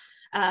 went.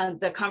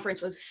 The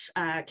conference was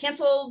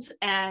canceled,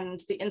 and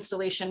the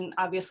installation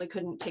obviously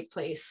couldn't take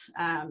place.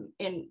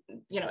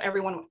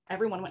 Everyone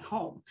went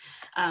home,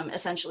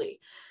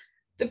 essentially.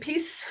 The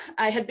piece,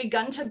 I had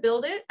begun to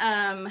build it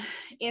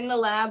in the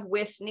lab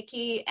with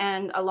Nikki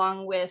and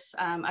along with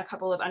a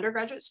couple of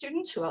undergraduate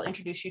students who I'll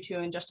introduce you to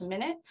in just a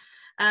minute.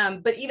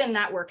 But even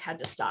that work had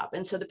to stop.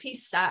 And so the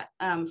piece sat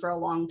for a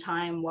long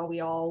time while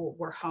we all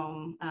were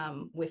home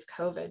with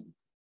COVID,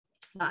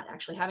 not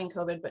actually having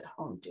COVID, but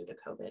home due to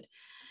COVID.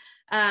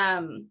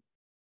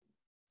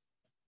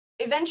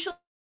 Eventually,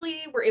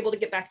 we're able to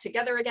get back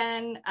together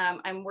again.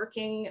 I'm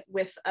working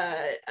with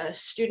a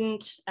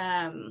student.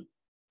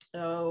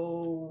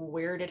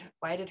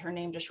 Why did her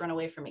name just run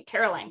away from me?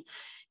 Caroline.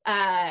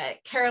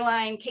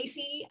 Caroline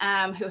Casey,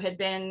 who had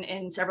been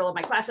in several of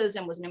my classes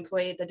and was an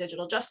employee at the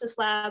Digital Justice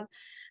Lab.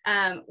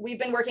 We've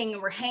been working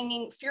and we're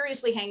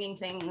furiously hanging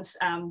things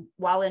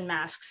while in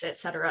masks, et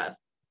cetera.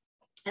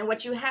 And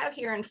what you have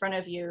here in front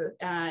of you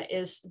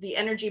is the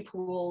energy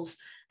pool's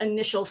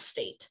initial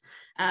state.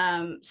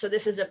 So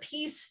this is a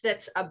piece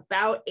that's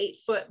about 8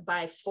 foot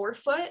by 4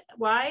 foot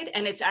wide,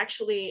 and it's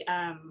actually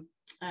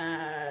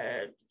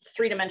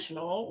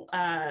three-dimensional,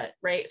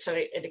 right? So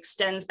it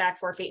extends back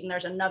 4 feet, and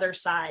there's another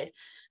side,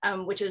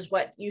 which is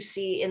what you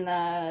see in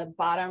the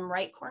bottom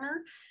right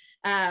corner.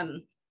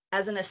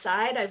 As an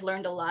aside, I've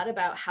learned a lot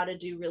about how to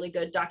do really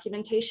good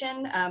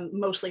documentation,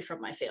 mostly from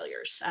my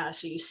failures.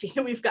 So you see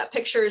we've got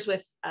pictures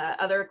with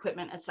other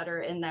equipment, et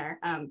cetera, in there,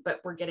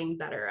 but we're getting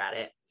better at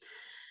it.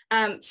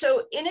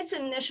 So in its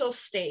initial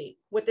state,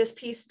 what this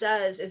piece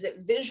does is it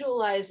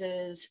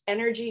visualizes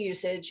energy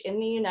usage in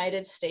the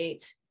United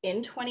States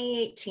in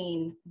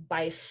 2018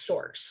 by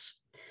source.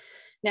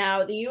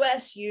 Now, the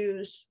US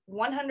used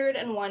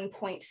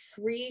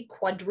 101.3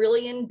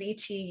 quadrillion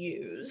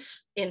BTUs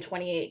in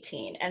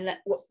 2018. And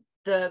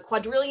the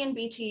quadrillion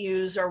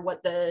BTUs are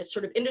what the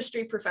sort of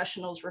industry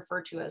professionals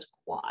refer to as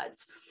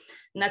quads.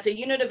 And that's a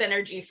unit of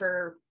energy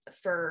for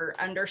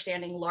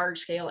understanding large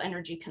scale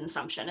energy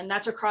consumption. And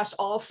that's across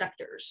all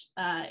sectors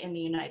in the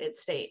United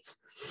States.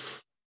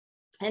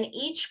 And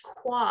each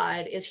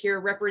quad is here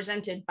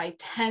represented by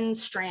 10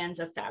 strands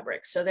of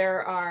fabric. So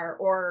there are,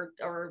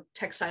 or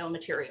textile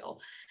material.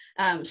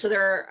 So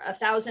there are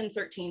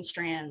 1,013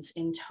 strands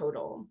in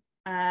total.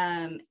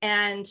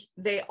 And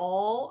they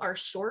all are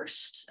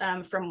sourced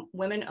from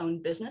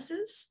women-owned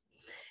businesses.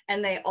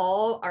 And they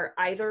all are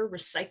either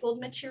recycled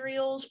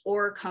materials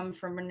or come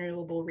from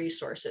renewable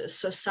resources.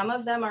 So some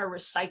of them are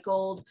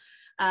recycled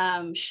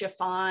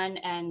chiffon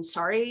and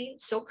sari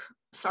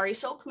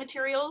silk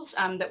materials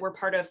that were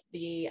part of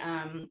the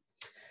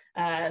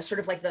sort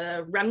of like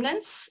the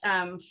remnants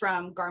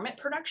from garment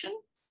production.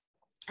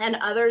 And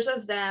others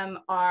of them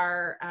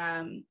are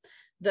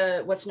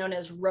what's known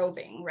as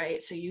roving,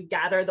 right? So you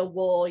gather the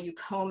wool, you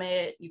comb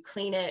it, you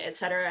clean it, et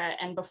cetera.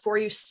 And before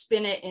you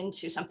spin it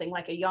into something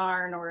like a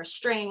yarn or a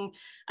string,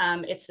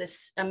 it's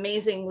this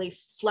amazingly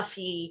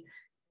fluffy,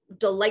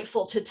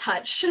 delightful to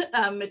touch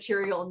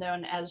material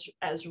known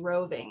as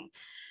roving.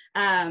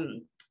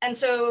 And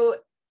so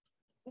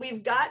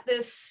we've got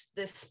this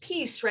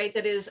piece, right,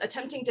 that is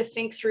attempting to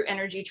think through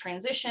energy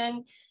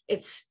transition.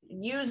 It's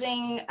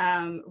using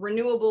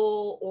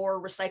renewable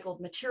or recycled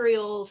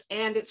materials,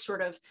 and it's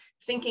sort of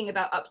thinking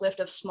about uplift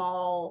of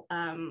small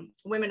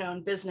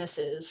women-owned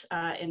businesses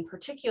in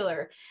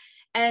particular.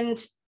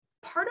 And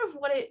part of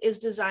what it is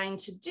designed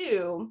to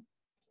do,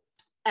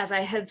 as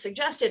I had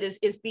suggested,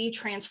 is be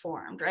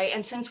transformed, right?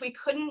 And since we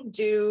couldn't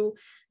do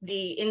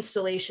the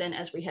installation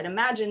as we had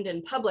imagined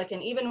in public,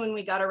 and even when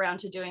we got around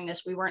to doing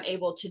this, we weren't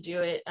able to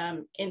do it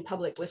in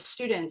public with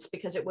students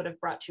because it would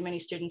have brought too many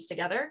students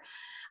together.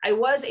 I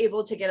was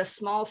able to get a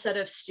small set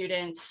of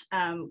students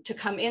to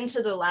come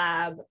into the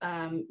lab,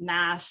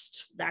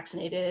 masked,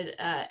 vaccinated,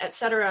 et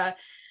cetera,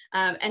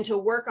 and to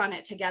work on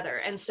it together.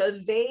 And so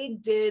they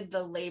did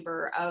the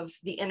labor of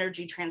the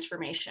energy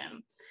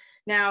transformation.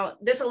 Now,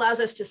 this allows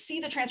us to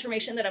see the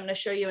transformation that I'm going to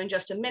show you in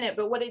just a minute,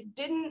 but what it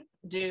didn't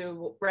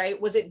do, right,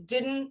 was it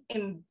didn't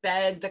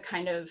embed the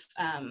kind of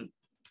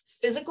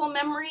physical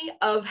memory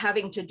of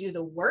having to do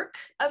the work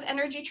of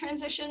energy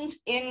transitions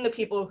in the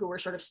people who were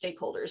sort of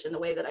stakeholders in the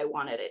way that I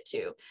wanted it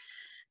to.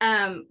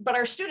 But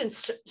our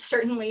students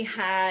certainly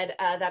had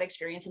that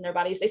experience in their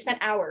bodies. They spent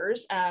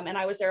hours, and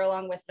I was there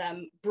along with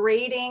them,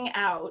 braiding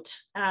out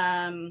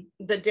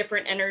the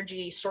different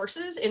energy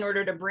sources in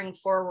order to bring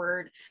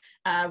forward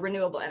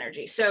renewable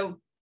energy. So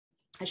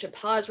I should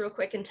pause real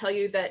quick and tell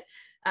you that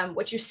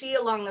what you see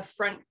along the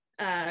front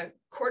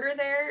quarter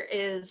there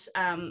is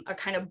a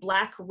kind of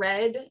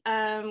black-red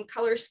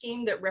color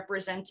scheme that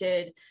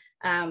represented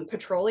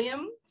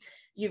petroleum.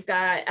 You've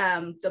got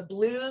the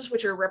blues,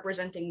 which are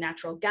representing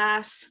natural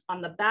gas.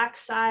 On the back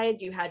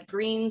side, you had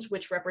greens,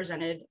 which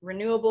represented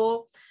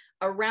renewable.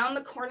 Around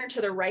the corner to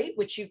the right,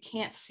 which you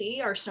can't see,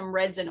 are some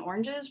reds and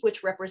oranges,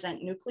 which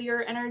represent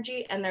nuclear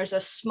energy. And there's a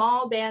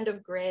small band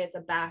of gray at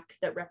the back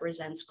that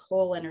represents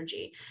coal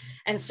energy.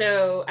 And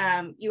so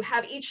you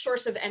have each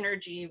source of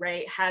energy,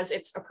 right, has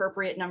its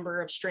appropriate number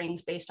of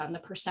strings based on the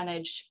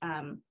percentage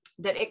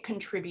that it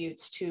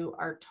contributes to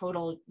our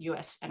total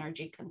US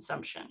energy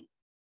consumption.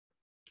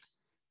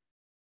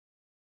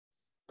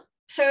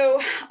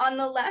 So on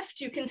the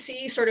left, you can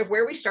see sort of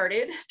where we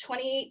started.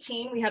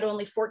 2018, we had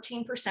only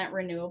 14%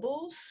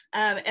 renewables.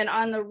 And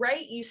on the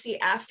right, you see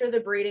after the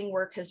braiding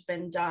work has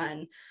been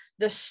done,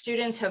 the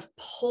students have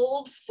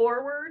pulled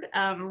forward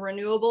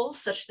renewables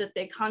such that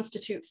they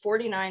constitute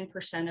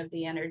 49% of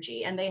the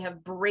energy, and they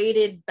have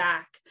braided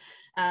back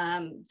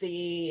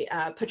the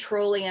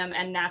petroleum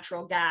and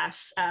natural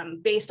gas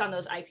based on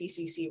those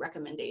IPCC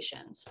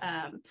recommendations.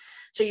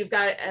 So you've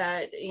got,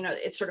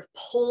 it's sort of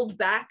pulled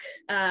back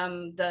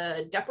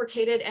the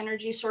deprecated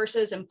energy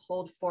sources and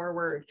pulled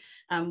forward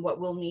what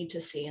we'll need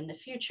to see in the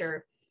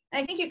future.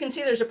 And I think you can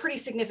see there's a pretty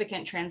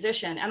significant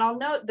transition. And I'll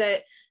note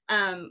that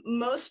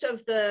most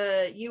of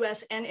the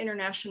US and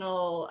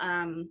international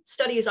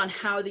studies on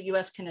how the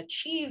US can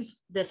achieve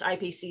this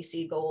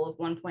IPCC goal of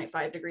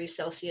 1.5 degrees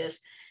Celsius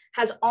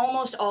has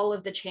almost all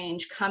of the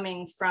change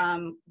coming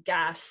from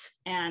gas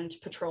and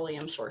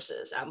petroleum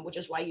sources, which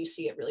is why you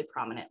see it really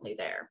prominently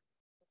there.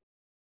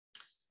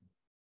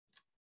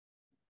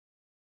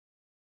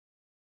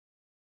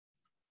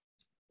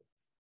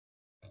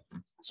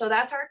 So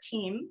that's our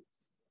team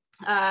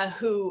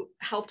who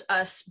helped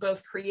us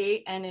both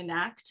create and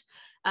enact,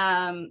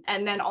 and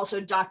then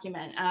also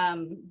document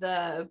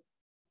the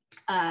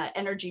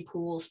energy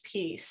pools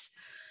piece.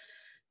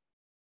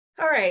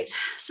 All right,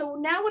 so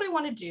now what I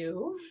want to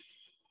do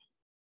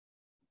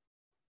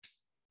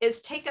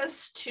is take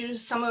us to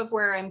some of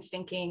where I'm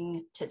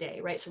thinking today,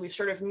 right? So we've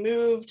sort of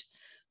moved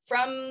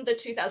from the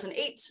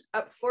 2008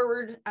 up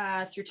forward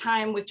through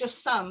time with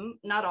just some,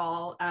 not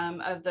all,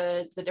 of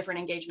the different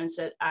engagements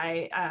that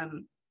I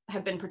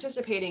have been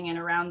participating in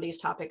around these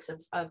topics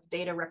of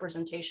data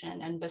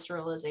representation and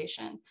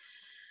visceralization.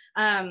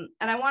 And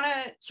I want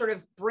to sort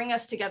of bring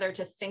us together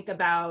to think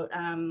about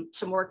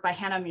some work by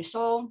Hannah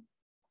Mussol,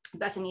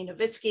 Bethany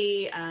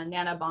Nowitzki,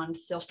 Nana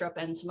Bond-Thilstrup,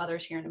 and some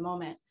others here in a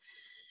moment.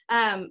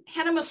 Hannah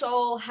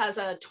Mussol has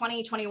a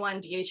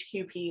 2021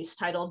 DHQ piece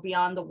titled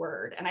Beyond the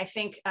Word. And I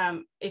think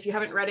if you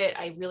haven't read it,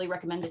 I really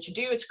recommend that you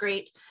do. It's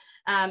great.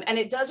 And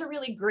it does a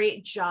really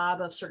great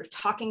job of sort of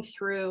talking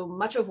through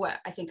much of what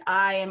I think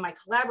I and my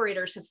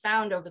collaborators have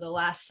found over the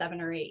last 7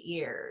 or 8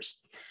 years.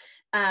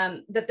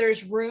 That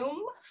there's room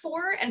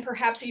for, and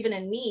perhaps even a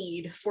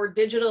need for,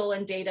 digital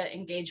and data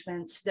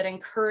engagements that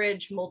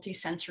encourage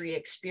multisensory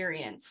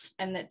experience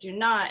and that do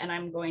not, and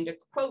I'm going to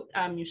quote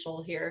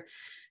Mussol here,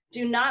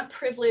 do not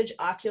privilege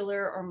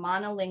ocular or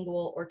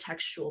monolingual or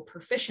textual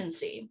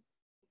proficiency.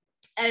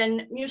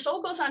 And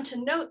Mussol goes on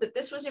to note that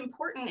this was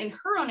important in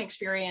her own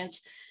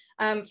experience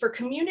for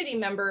community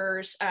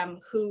members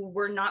who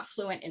were not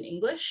fluent in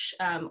English,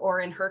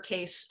 or in her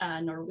case,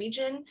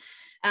 Norwegian,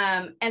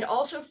 and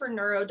also for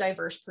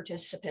neurodiverse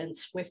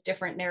participants with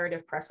different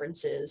narrative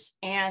preferences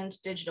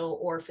and digital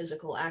or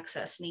physical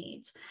access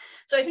needs.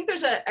 So I think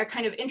there's a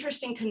kind of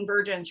interesting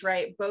convergence,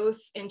 right?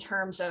 Both in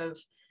terms of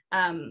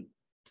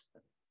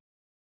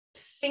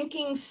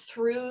thinking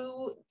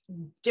through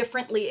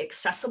differently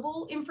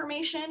accessible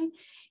information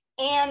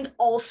and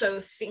also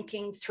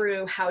thinking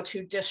through how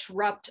to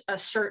disrupt a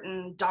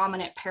certain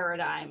dominant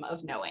paradigm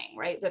of knowing,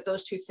 right? That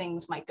those two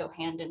things might go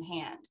hand in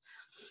hand.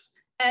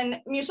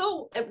 And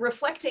Mussol,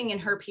 reflecting in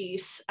her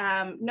piece,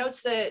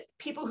 notes that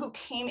people who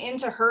came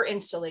into her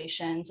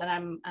installations,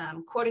 and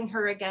I'm quoting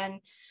her again,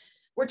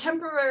 were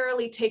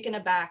temporarily taken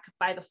aback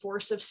by the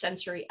force of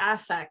sensory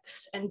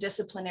affects and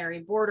disciplinary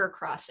border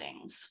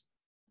crossings.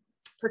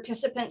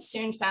 Participants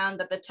soon found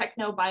that the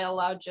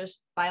technobiologist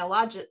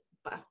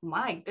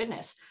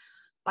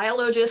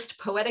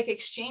poetic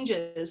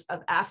exchanges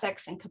of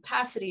affects and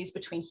capacities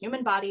between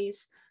human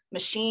bodies,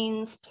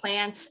 machines,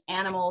 plants,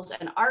 animals,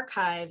 and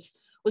archives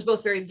was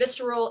both very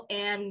visceral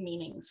and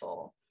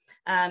meaningful.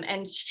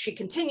 And she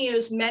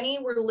continues, many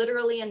were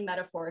literally and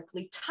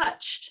metaphorically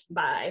touched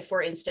by,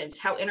 for instance,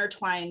 how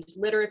intertwined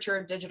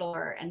literature, digital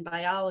art, and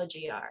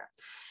biology are.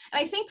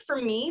 And I think for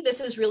me,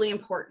 this is really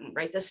important,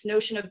 right? This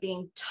notion of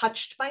being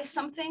touched by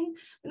something,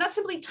 not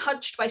simply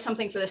touched by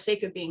something for the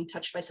sake of being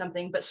touched by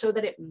something, but so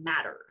that it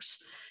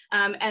matters,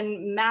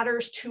 and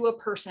matters to a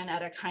person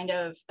at a kind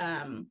of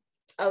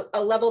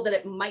a level that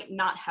it might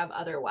not have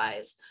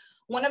otherwise.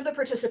 One of the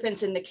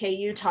participants in the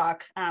KU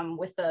talk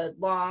with the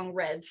long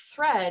red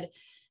thread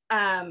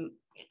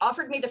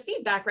offered me the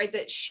feedback, right,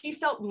 that she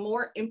felt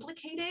more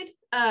implicated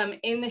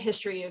in the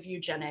history of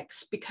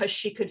eugenics because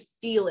she could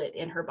feel it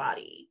in her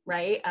body,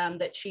 right?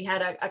 That she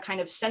had a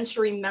kind of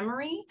sensory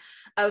memory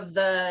of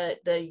the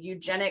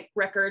eugenic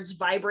records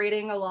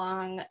vibrating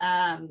along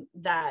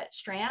that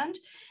strand.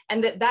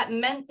 And that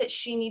meant that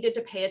she needed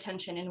to pay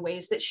attention in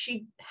ways that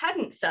she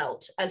hadn't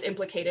felt as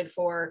implicated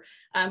for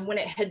when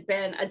it had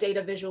been a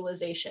data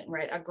visualization,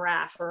 right? A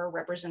graph or a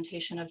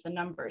representation of the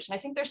numbers. And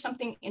I think there's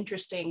something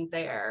interesting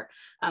there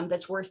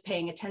that's worth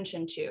paying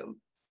attention to.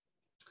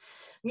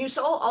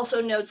 Musil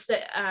also notes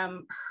that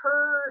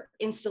her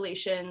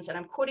installations, and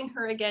I'm quoting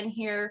her again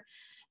here,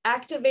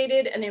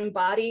 activated an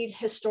embodied,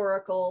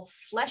 historical,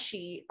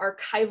 fleshy,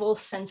 archival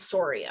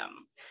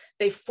sensorium.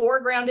 They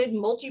foregrounded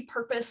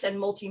multi-purpose and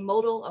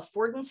multimodal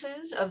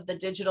affordances of the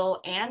digital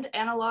and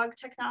analog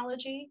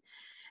technology,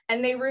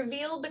 and they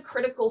revealed the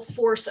critical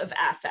force of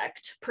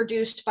affect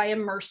produced by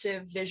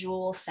immersive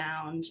visual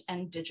sound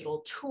and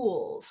digital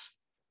tools.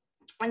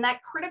 And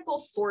that critical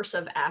force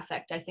of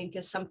affect, I think,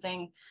 is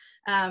something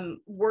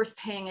worth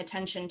paying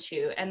attention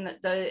to. And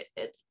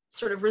it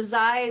sort of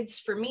resides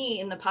for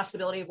me in the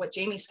possibility of what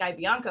Jamie Sky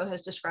Bianco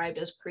has described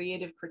as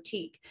creative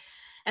critique.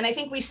 And I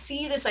think we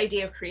see this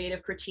idea of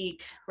creative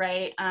critique,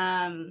 right?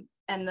 And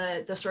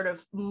the sort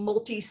of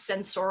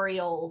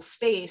multi-sensorial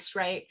space,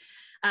 right?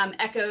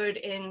 Echoed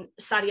in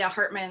Saadia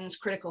Hartman's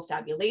critical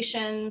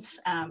fabulations,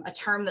 a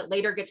term that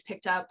later gets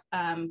picked up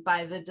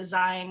by the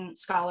design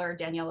scholar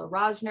Daniela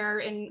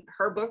Rosner in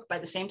her book by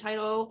the same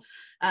title,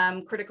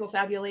 Critical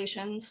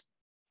Fabulations.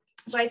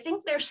 So I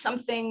think there's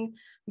something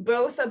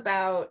both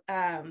about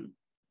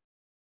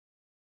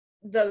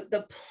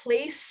the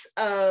place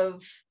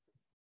of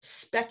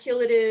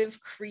speculative,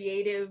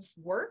 creative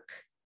work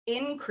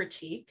in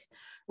critique,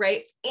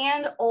 right?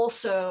 And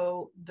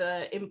also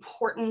the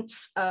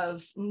importance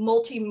of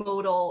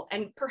multimodal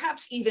and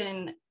perhaps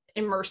even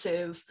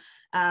immersive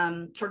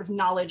sort of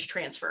knowledge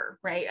transfer,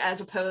 right? As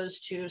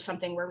opposed to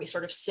something where we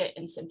sort of sit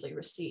and simply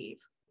receive.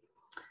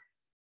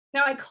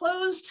 Now, I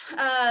closed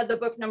the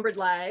book Numbered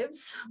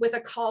Lives with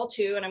a call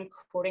to, and I'm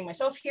quoting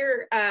myself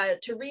here,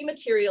 to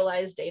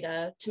rematerialize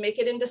data, to make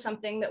it into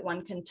something that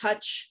one can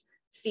touch,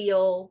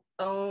 feel,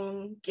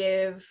 own,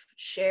 give,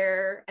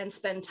 share, and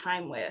spend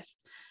time with.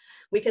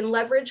 We can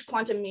leverage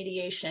quantum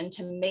mediation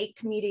to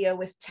make media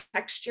with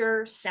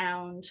texture,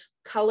 sound,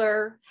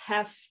 color,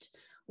 heft,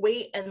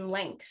 weight, and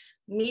length.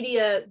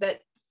 Media that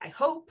I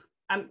hope,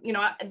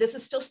 this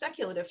is still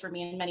speculative for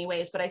me in many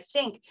ways, but I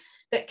think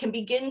that can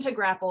begin to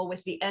grapple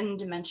with the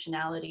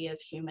n-dimensionality of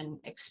human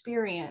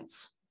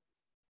experience.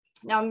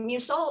 Now,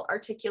 Musil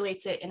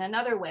articulates it in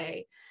another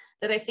way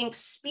that I think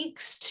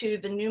speaks to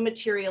the new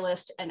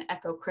materialist and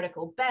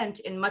eco-critical bent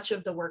in much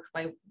of the work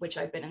by which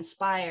I've been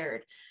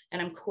inspired.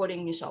 And I'm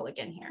quoting Musil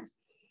again here.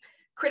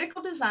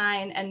 Critical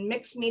design and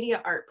mixed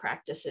media art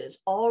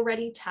practices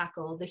already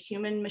tackle the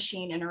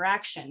human-machine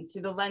interaction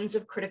through the lens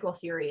of critical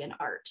theory and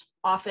art,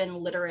 often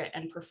literate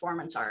and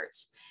performance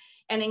arts,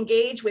 and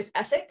engage with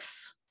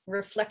ethics,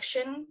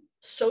 reflection,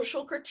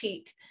 social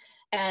critique,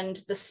 and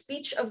the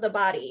speech of the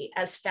body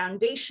as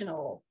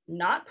foundational,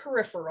 not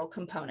peripheral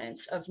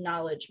components of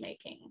knowledge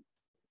making.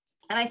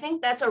 And I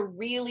think that's a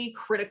really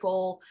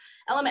critical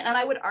element. And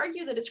I would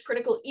argue that it's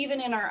critical even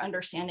in our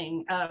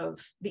understanding of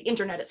the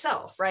internet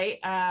itself, right?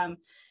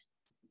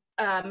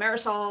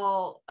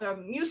 Musil,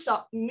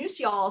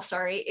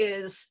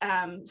 is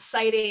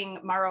citing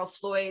Mauro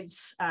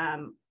Floyd's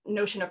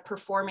notion of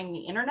performing the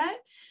internet.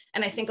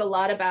 And I think a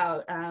lot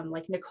about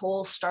like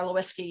Nicole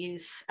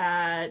Starlowski's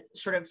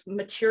sort of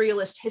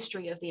materialist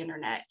history of the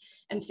internet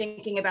and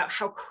thinking about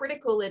how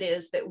critical it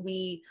is that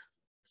we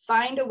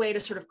find a way to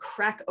sort of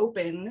crack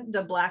open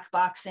the black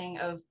boxing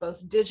of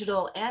both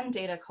digital and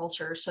data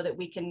culture so that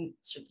we can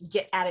sort of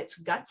get at its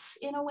guts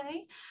in a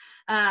way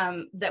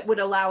that would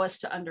allow us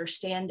to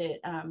understand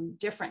it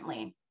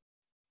differently.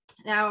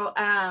 Now,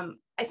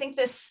 I think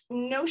this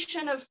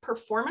notion of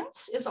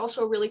performance is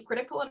also really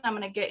critical, and I'm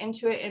going to get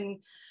into it in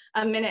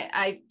a minute.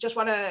 I just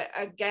want to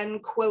again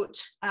quote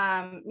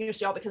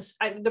Musil because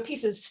the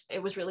piece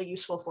it was really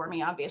useful for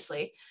me,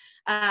 obviously.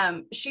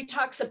 She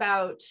talks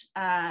about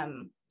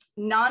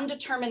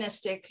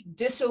non-deterministic,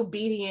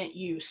 disobedient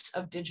use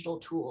of digital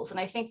tools. And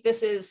I think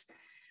this is,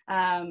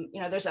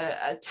 there's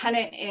a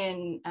tenet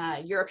in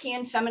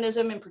European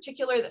feminism in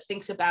particular that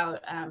thinks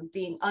about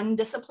being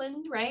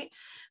undisciplined, right?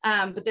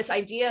 But this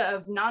idea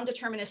of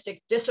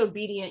non-deterministic,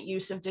 disobedient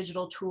use of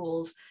digital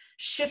tools,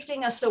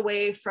 shifting us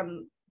away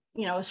from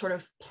a sort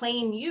of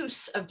plain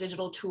use of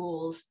digital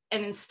tools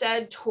and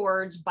instead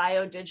towards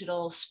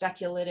bio-digital,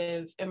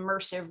 speculative,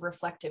 immersive,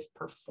 reflective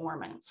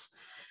performance.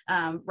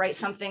 Right?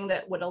 Something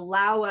that would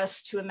allow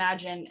us to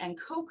imagine and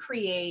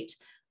co-create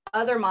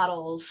other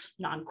models,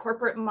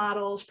 non-corporate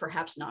models,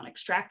 perhaps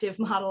non-extractive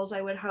models,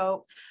 I would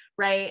hope,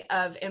 right?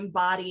 Of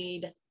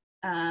embodied,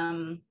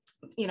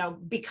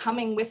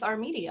 becoming with our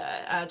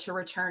media, to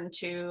return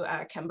to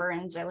Kember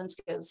and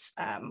Zielinska's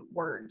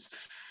words.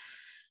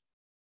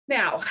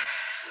 Now,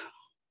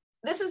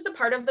 this is the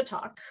part of the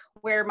talk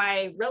where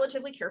my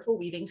relatively careful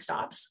weaving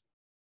stops.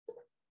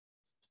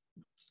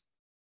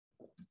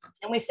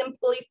 And we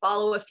simply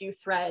follow a few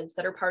threads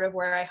that are part of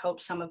where I hope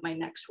some of my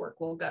next work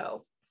will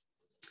go.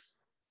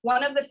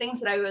 One of the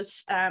things that I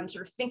was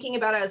sort of thinking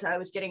about as I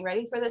was getting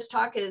ready for this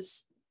talk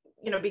is,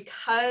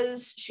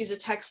 because she's a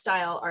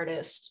textile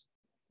artist,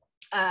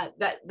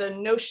 that the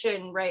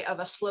notion, right, of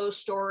a slow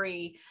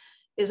story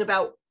is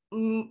about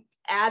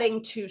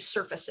adding to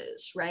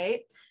surfaces,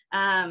 right?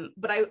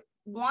 But I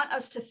want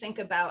us to think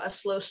about a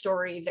slow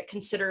story that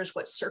considers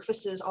what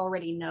surfaces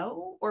already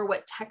know or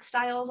what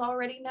textiles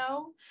already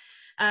know.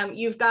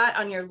 You've got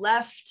on your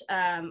left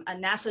a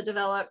NASA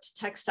developed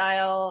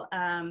textile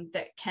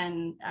that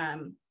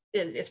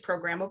is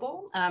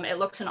programmable. It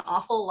looks an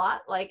awful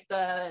lot like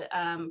the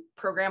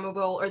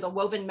programmable or the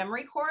woven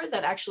memory core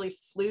that actually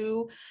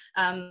flew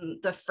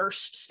the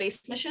first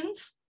space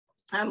missions,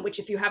 which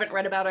if you haven't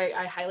read about,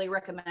 I highly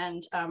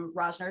recommend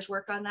Rosner's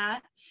work on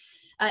that.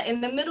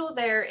 In the middle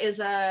there is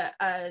a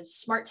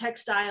smart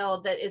textile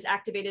that is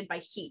activated by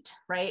heat,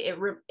 right?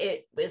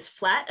 It is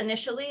flat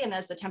initially, and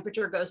as the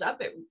temperature goes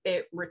up,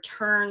 it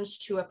returns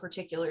to a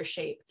particular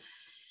shape.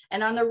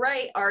 And on the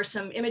right are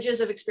some images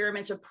of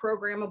experiments of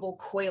programmable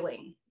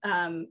coiling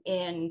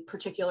in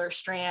particular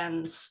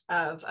strands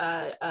of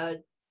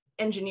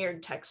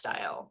engineered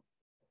textile.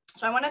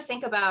 So I want to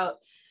think about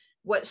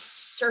what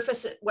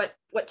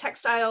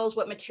textiles,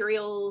 what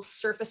materials,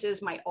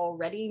 surfaces might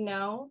already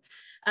know,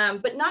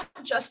 but not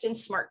just in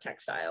smart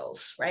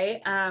textiles, right?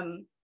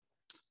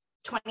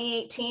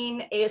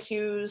 2018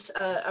 ASU's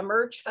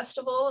Emerge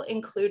Festival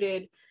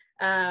included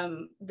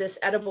this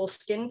edible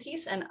skin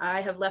piece, and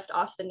I have left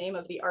off the name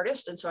of the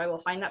artist, and so I will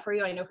find that for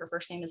you. I know her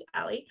first name is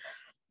Allie.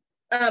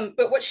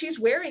 But what she's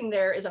wearing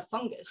there is a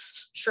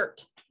fungus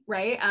shirt,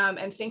 right?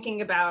 And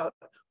thinking about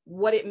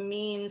what it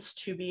means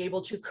to be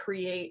able to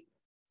create.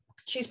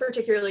 She's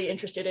particularly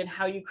interested in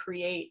how you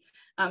create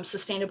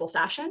sustainable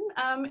fashion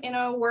in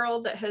a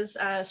world that has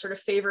sort of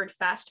favored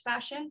fast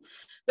fashion.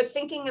 But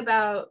thinking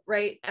about,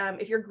 right,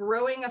 if you're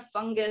growing a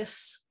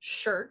fungus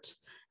shirt,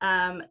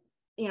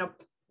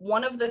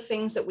 one of the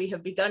things that we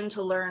have begun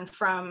to learn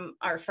from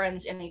our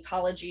friends in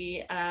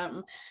ecology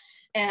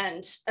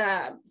and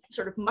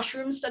sort of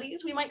mushroom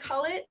studies, we might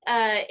call it,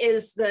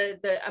 is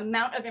the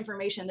amount of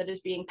information that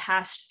is being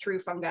passed through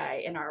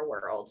fungi in our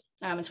world.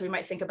 And so we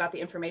might think about the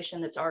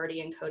information that's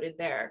already encoded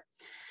there.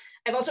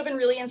 I've also been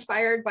really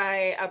inspired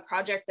by a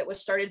project that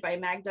was started by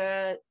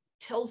Magda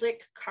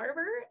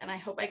Tilzik-Carver, and I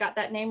hope I got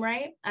that name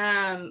right,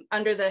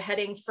 under the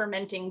heading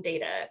Fermenting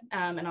Data.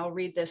 And I'll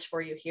read this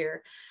for you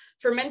here.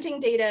 Fermenting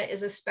data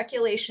is a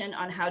speculation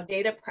on how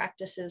data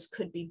practices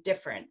could be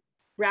different.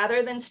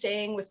 Rather than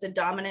staying with the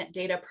dominant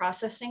data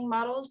processing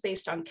models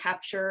based on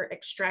capture,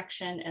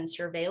 extraction, and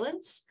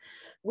surveillance,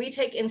 we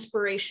take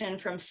inspiration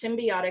from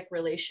symbiotic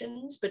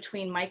relations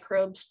between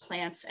microbes,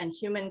 plants, and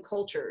human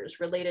cultures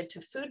related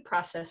to food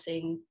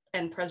processing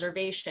and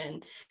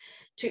preservation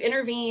to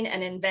intervene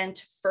and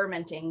invent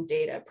fermenting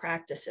data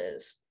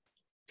practices.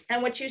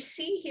 And what you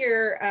see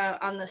here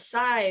on the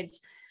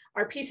sides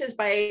are pieces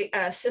by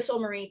Cecil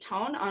Marie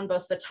Tone on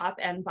both the top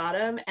and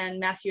bottom, and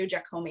Matthew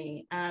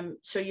Giacomi.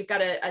 So you've got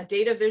a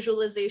data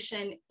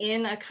visualization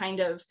in a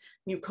kind of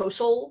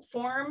mucosal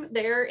form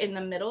there in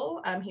the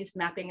middle. He's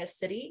mapping a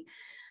city.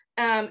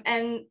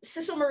 And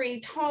Cecil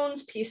Marie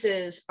Tone's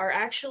pieces are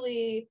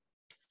actually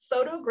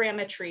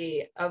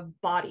photogrammetry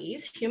of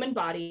bodies, human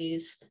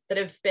bodies that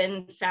have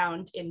been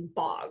found in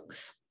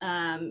bogs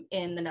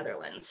in the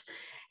Netherlands.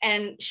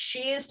 And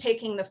she is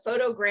taking the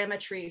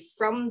photogrammetry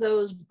from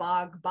those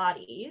bog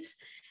bodies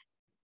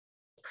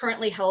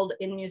currently held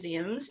in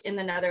museums in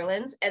the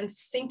Netherlands and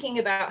thinking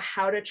about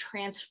how to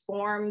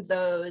transform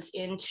those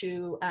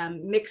into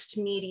mixed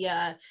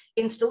media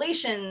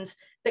installations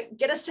that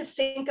get us to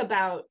think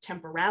about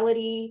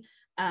temporality,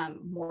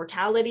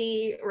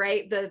 mortality,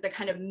 right? The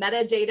kind of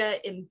metadata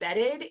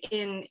embedded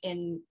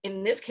in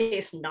this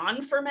case,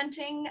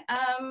 non-fermenting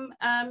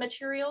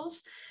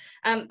materials.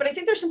 But I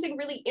think there's something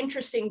really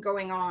interesting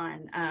going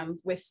on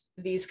with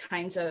these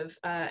kinds of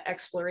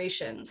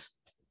explorations.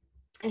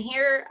 And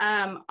here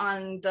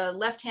on the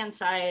left-hand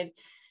side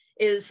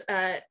is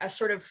a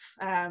sort of,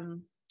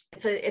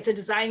 it's a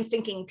design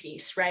thinking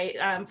piece,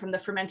 right? From the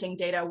Fermenting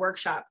Data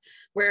workshop,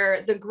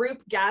 where the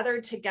group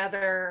gathered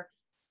together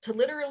to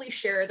literally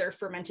share their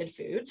fermented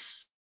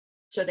foods.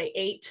 So they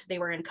ate, they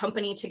were in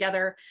company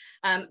together,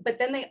 but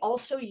then they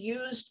also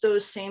used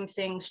those same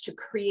things to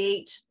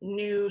create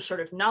new sort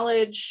of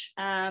knowledge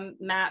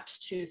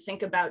maps, to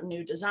think about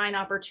new design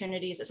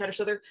opportunities, et cetera.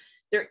 So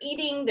they're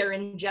eating, they're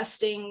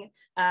ingesting,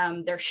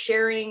 they're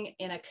sharing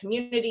in a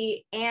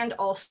community, and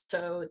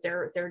also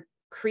they're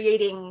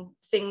creating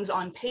things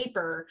on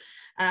paper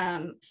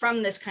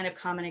from this kind of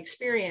common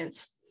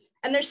experience.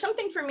 And there's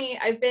something for me,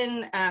 I've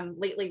been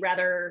lately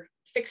rather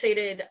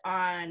fixated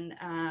on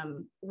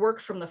work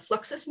from the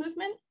Fluxus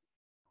movement.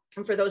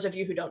 And for those of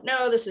you who don't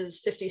know, this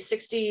is 50s,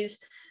 60s,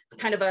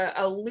 kind of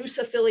a loose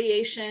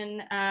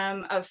affiliation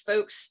of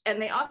folks.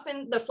 And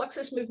the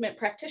Fluxus movement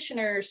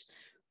practitioners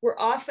were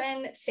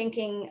often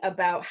thinking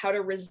about how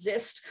to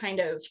resist kind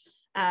of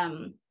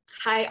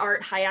high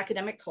art, high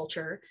academic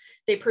culture.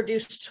 They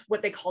produced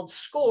what they called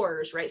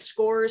scores, right?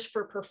 Scores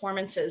for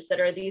performances that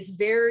are these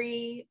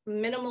very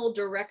minimal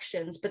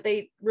directions, but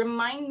they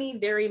remind me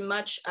very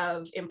much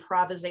of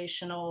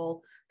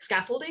improvisational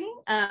scaffolding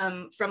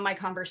from my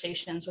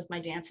conversations with my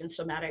dance and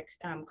somatic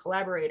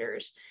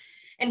collaborators.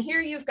 And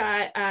here you've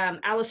got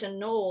Alison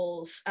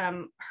Knowles.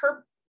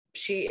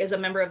 She is a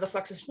member of the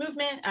Fluxus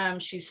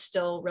movement. She's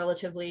still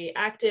relatively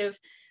active.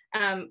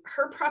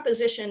 Her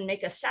proposition,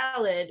 make a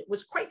salad,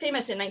 was quite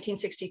famous in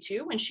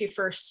 1962 when she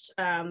first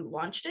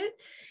launched it.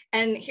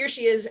 And here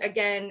she is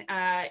again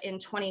in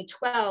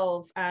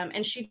 2012.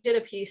 And she did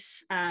a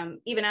piece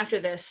even after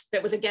this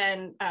that was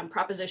again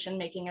proposition,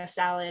 making a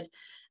salad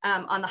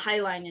on the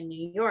High Line in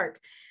New York.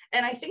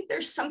 And I think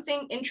there's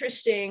something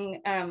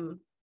interesting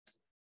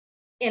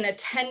in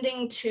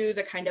attending to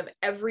the kind of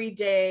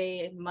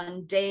everyday,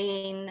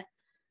 mundane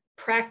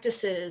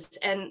practices.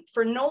 And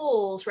for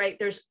Knowles, right,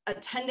 there's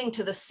attending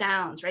to the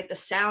sounds, right? The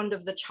sound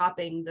of the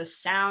chopping, the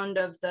sound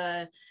of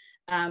the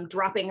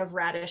dropping of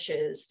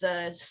radishes,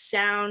 the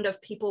sound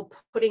of people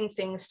putting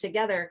things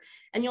together.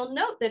 And you'll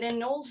note that in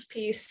Knowles'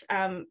 piece,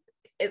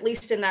 at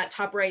least in that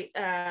top right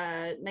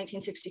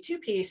 1962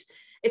 piece,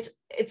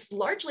 it's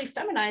largely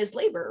feminized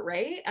labor,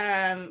 right?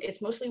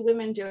 It's mostly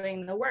women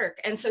doing the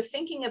work. And so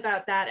thinking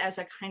about that as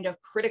a kind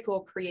of critical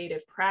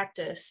creative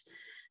practice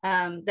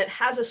that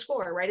has a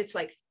score, right? It's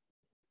like,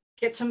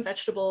 get some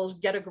vegetables,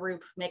 get a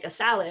group, make a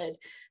salad.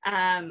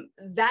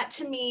 That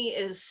to me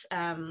is,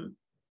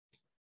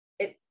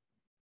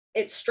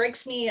 it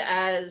strikes me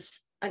as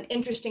an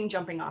interesting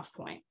jumping off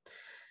point.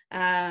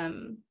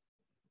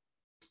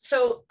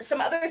 So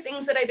some other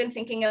things that I've been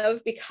thinking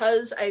of,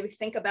 because I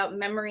think about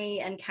memory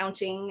and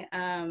counting,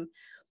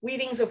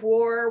 Weavings of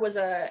War was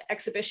an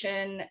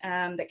exhibition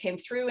that came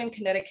through in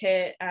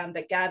Connecticut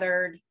that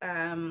gathered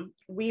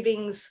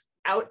weavings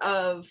out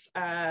of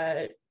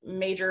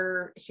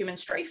major human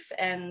strife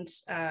and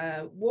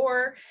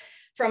war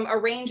from a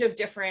range of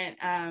different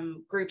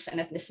groups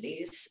and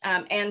ethnicities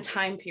and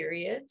time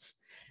periods.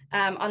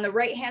 On the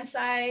right-hand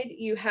side,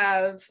 you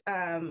have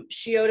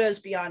Shioda's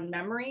Beyond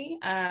Memory,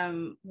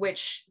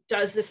 which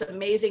does this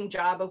amazing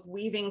job of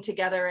weaving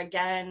together,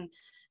 again,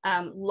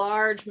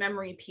 large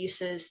memory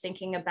pieces,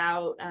 thinking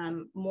about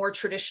more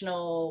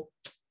traditional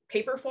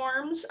paper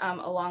forms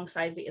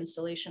alongside the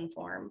installation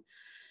form.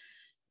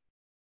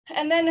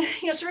 And then,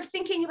 you know, sort of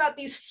thinking about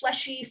these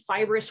fleshy,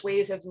 fibrous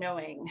ways of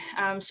knowing.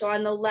 So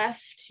on the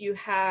left, you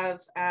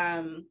have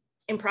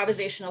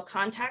improvisational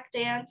contact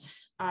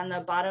dance. On the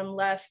bottom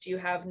left, you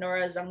have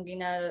Nora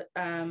Zangina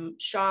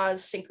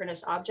Shaw's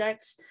synchronous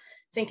objects,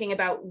 thinking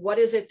about what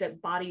is it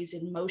that bodies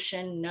in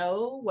motion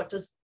know? What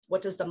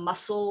does the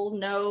muscle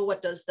know?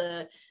 What does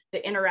the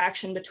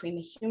interaction between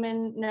the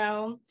human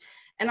know?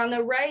 And on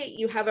the right,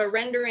 you have a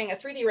rendering, a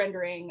 3D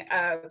rendering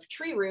of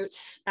tree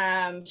roots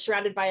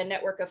surrounded by a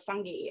network of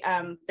fungi.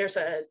 There's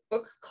a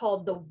book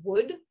called The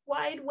Wood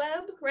Wide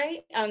Web,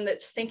 right?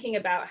 That's thinking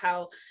about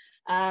how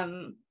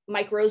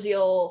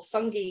mycorrhizal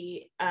fungi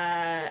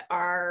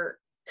are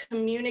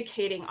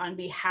communicating on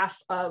behalf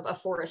of a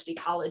forest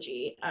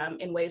ecology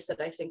in ways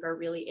that I think are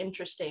really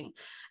interesting.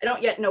 I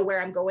don't yet know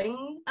where I'm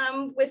going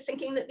with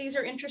thinking that these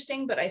are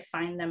interesting, but I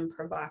find them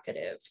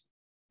provocative.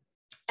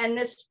 And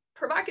this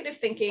provocative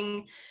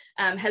thinking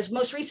has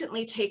most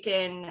recently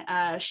taken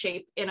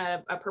shape in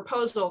a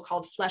proposal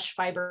called Flesh,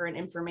 Fiber, and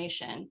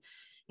Information.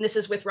 And this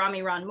is with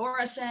Rami Ron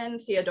Morrison,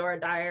 Theodora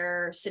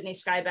Dyer, Sydney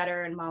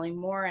Skybetter, and Molly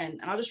Moran.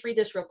 And I'll just read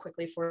this real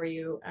quickly for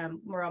you.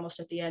 We're almost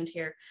at the end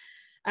here.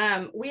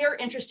 We are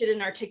interested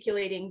in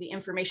articulating the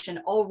information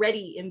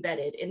already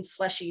embedded in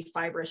fleshy,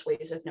 fibrous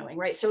ways of knowing,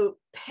 right? So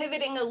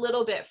pivoting a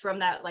little bit from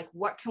that, like,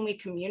 what can we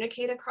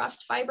communicate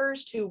across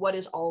fibers, to what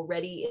is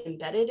already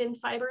embedded in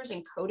fibers,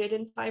 encoded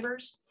in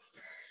fibers.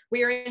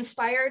 We are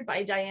inspired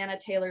by Diana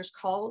Taylor's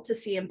call to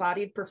see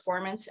embodied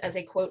performance as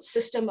a, quote,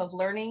 system of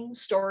learning,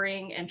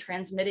 storing, and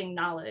transmitting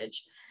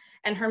knowledge,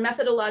 and her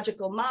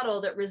methodological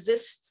model that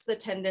resists the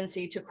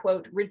tendency to,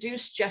 quote,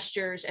 reduce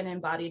gestures and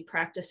embodied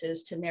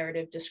practices to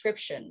narrative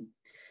description.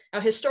 Now,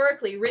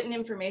 historically, written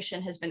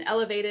information has been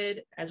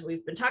elevated, as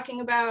we've been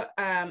talking about,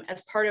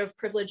 as part of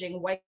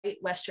privileging white,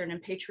 Western,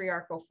 and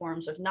patriarchal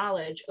forms of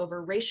knowledge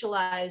over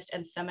racialized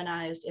and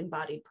feminized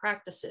embodied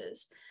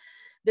practices.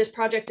 This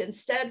project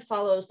instead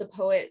follows the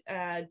poet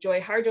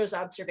Joy Harjo's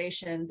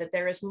observation that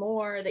there is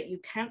more that you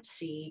can't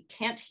see,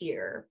 can't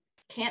hear,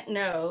 can't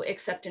know,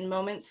 except in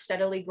moments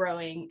steadily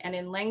growing and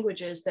in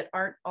languages that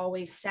aren't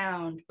always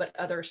sound, but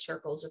other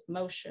circles of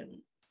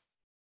motion.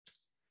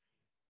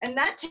 And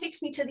that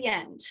takes me to the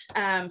end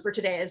for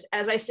today.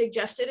 As I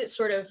suggested, it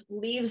sort of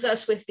leaves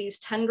us with these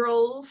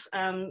tendrils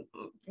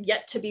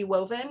yet to be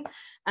woven,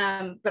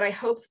 but I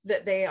hope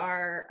that they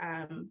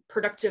are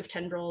productive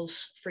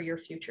tendrils for your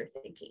future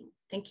thinking.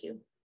 Thank you.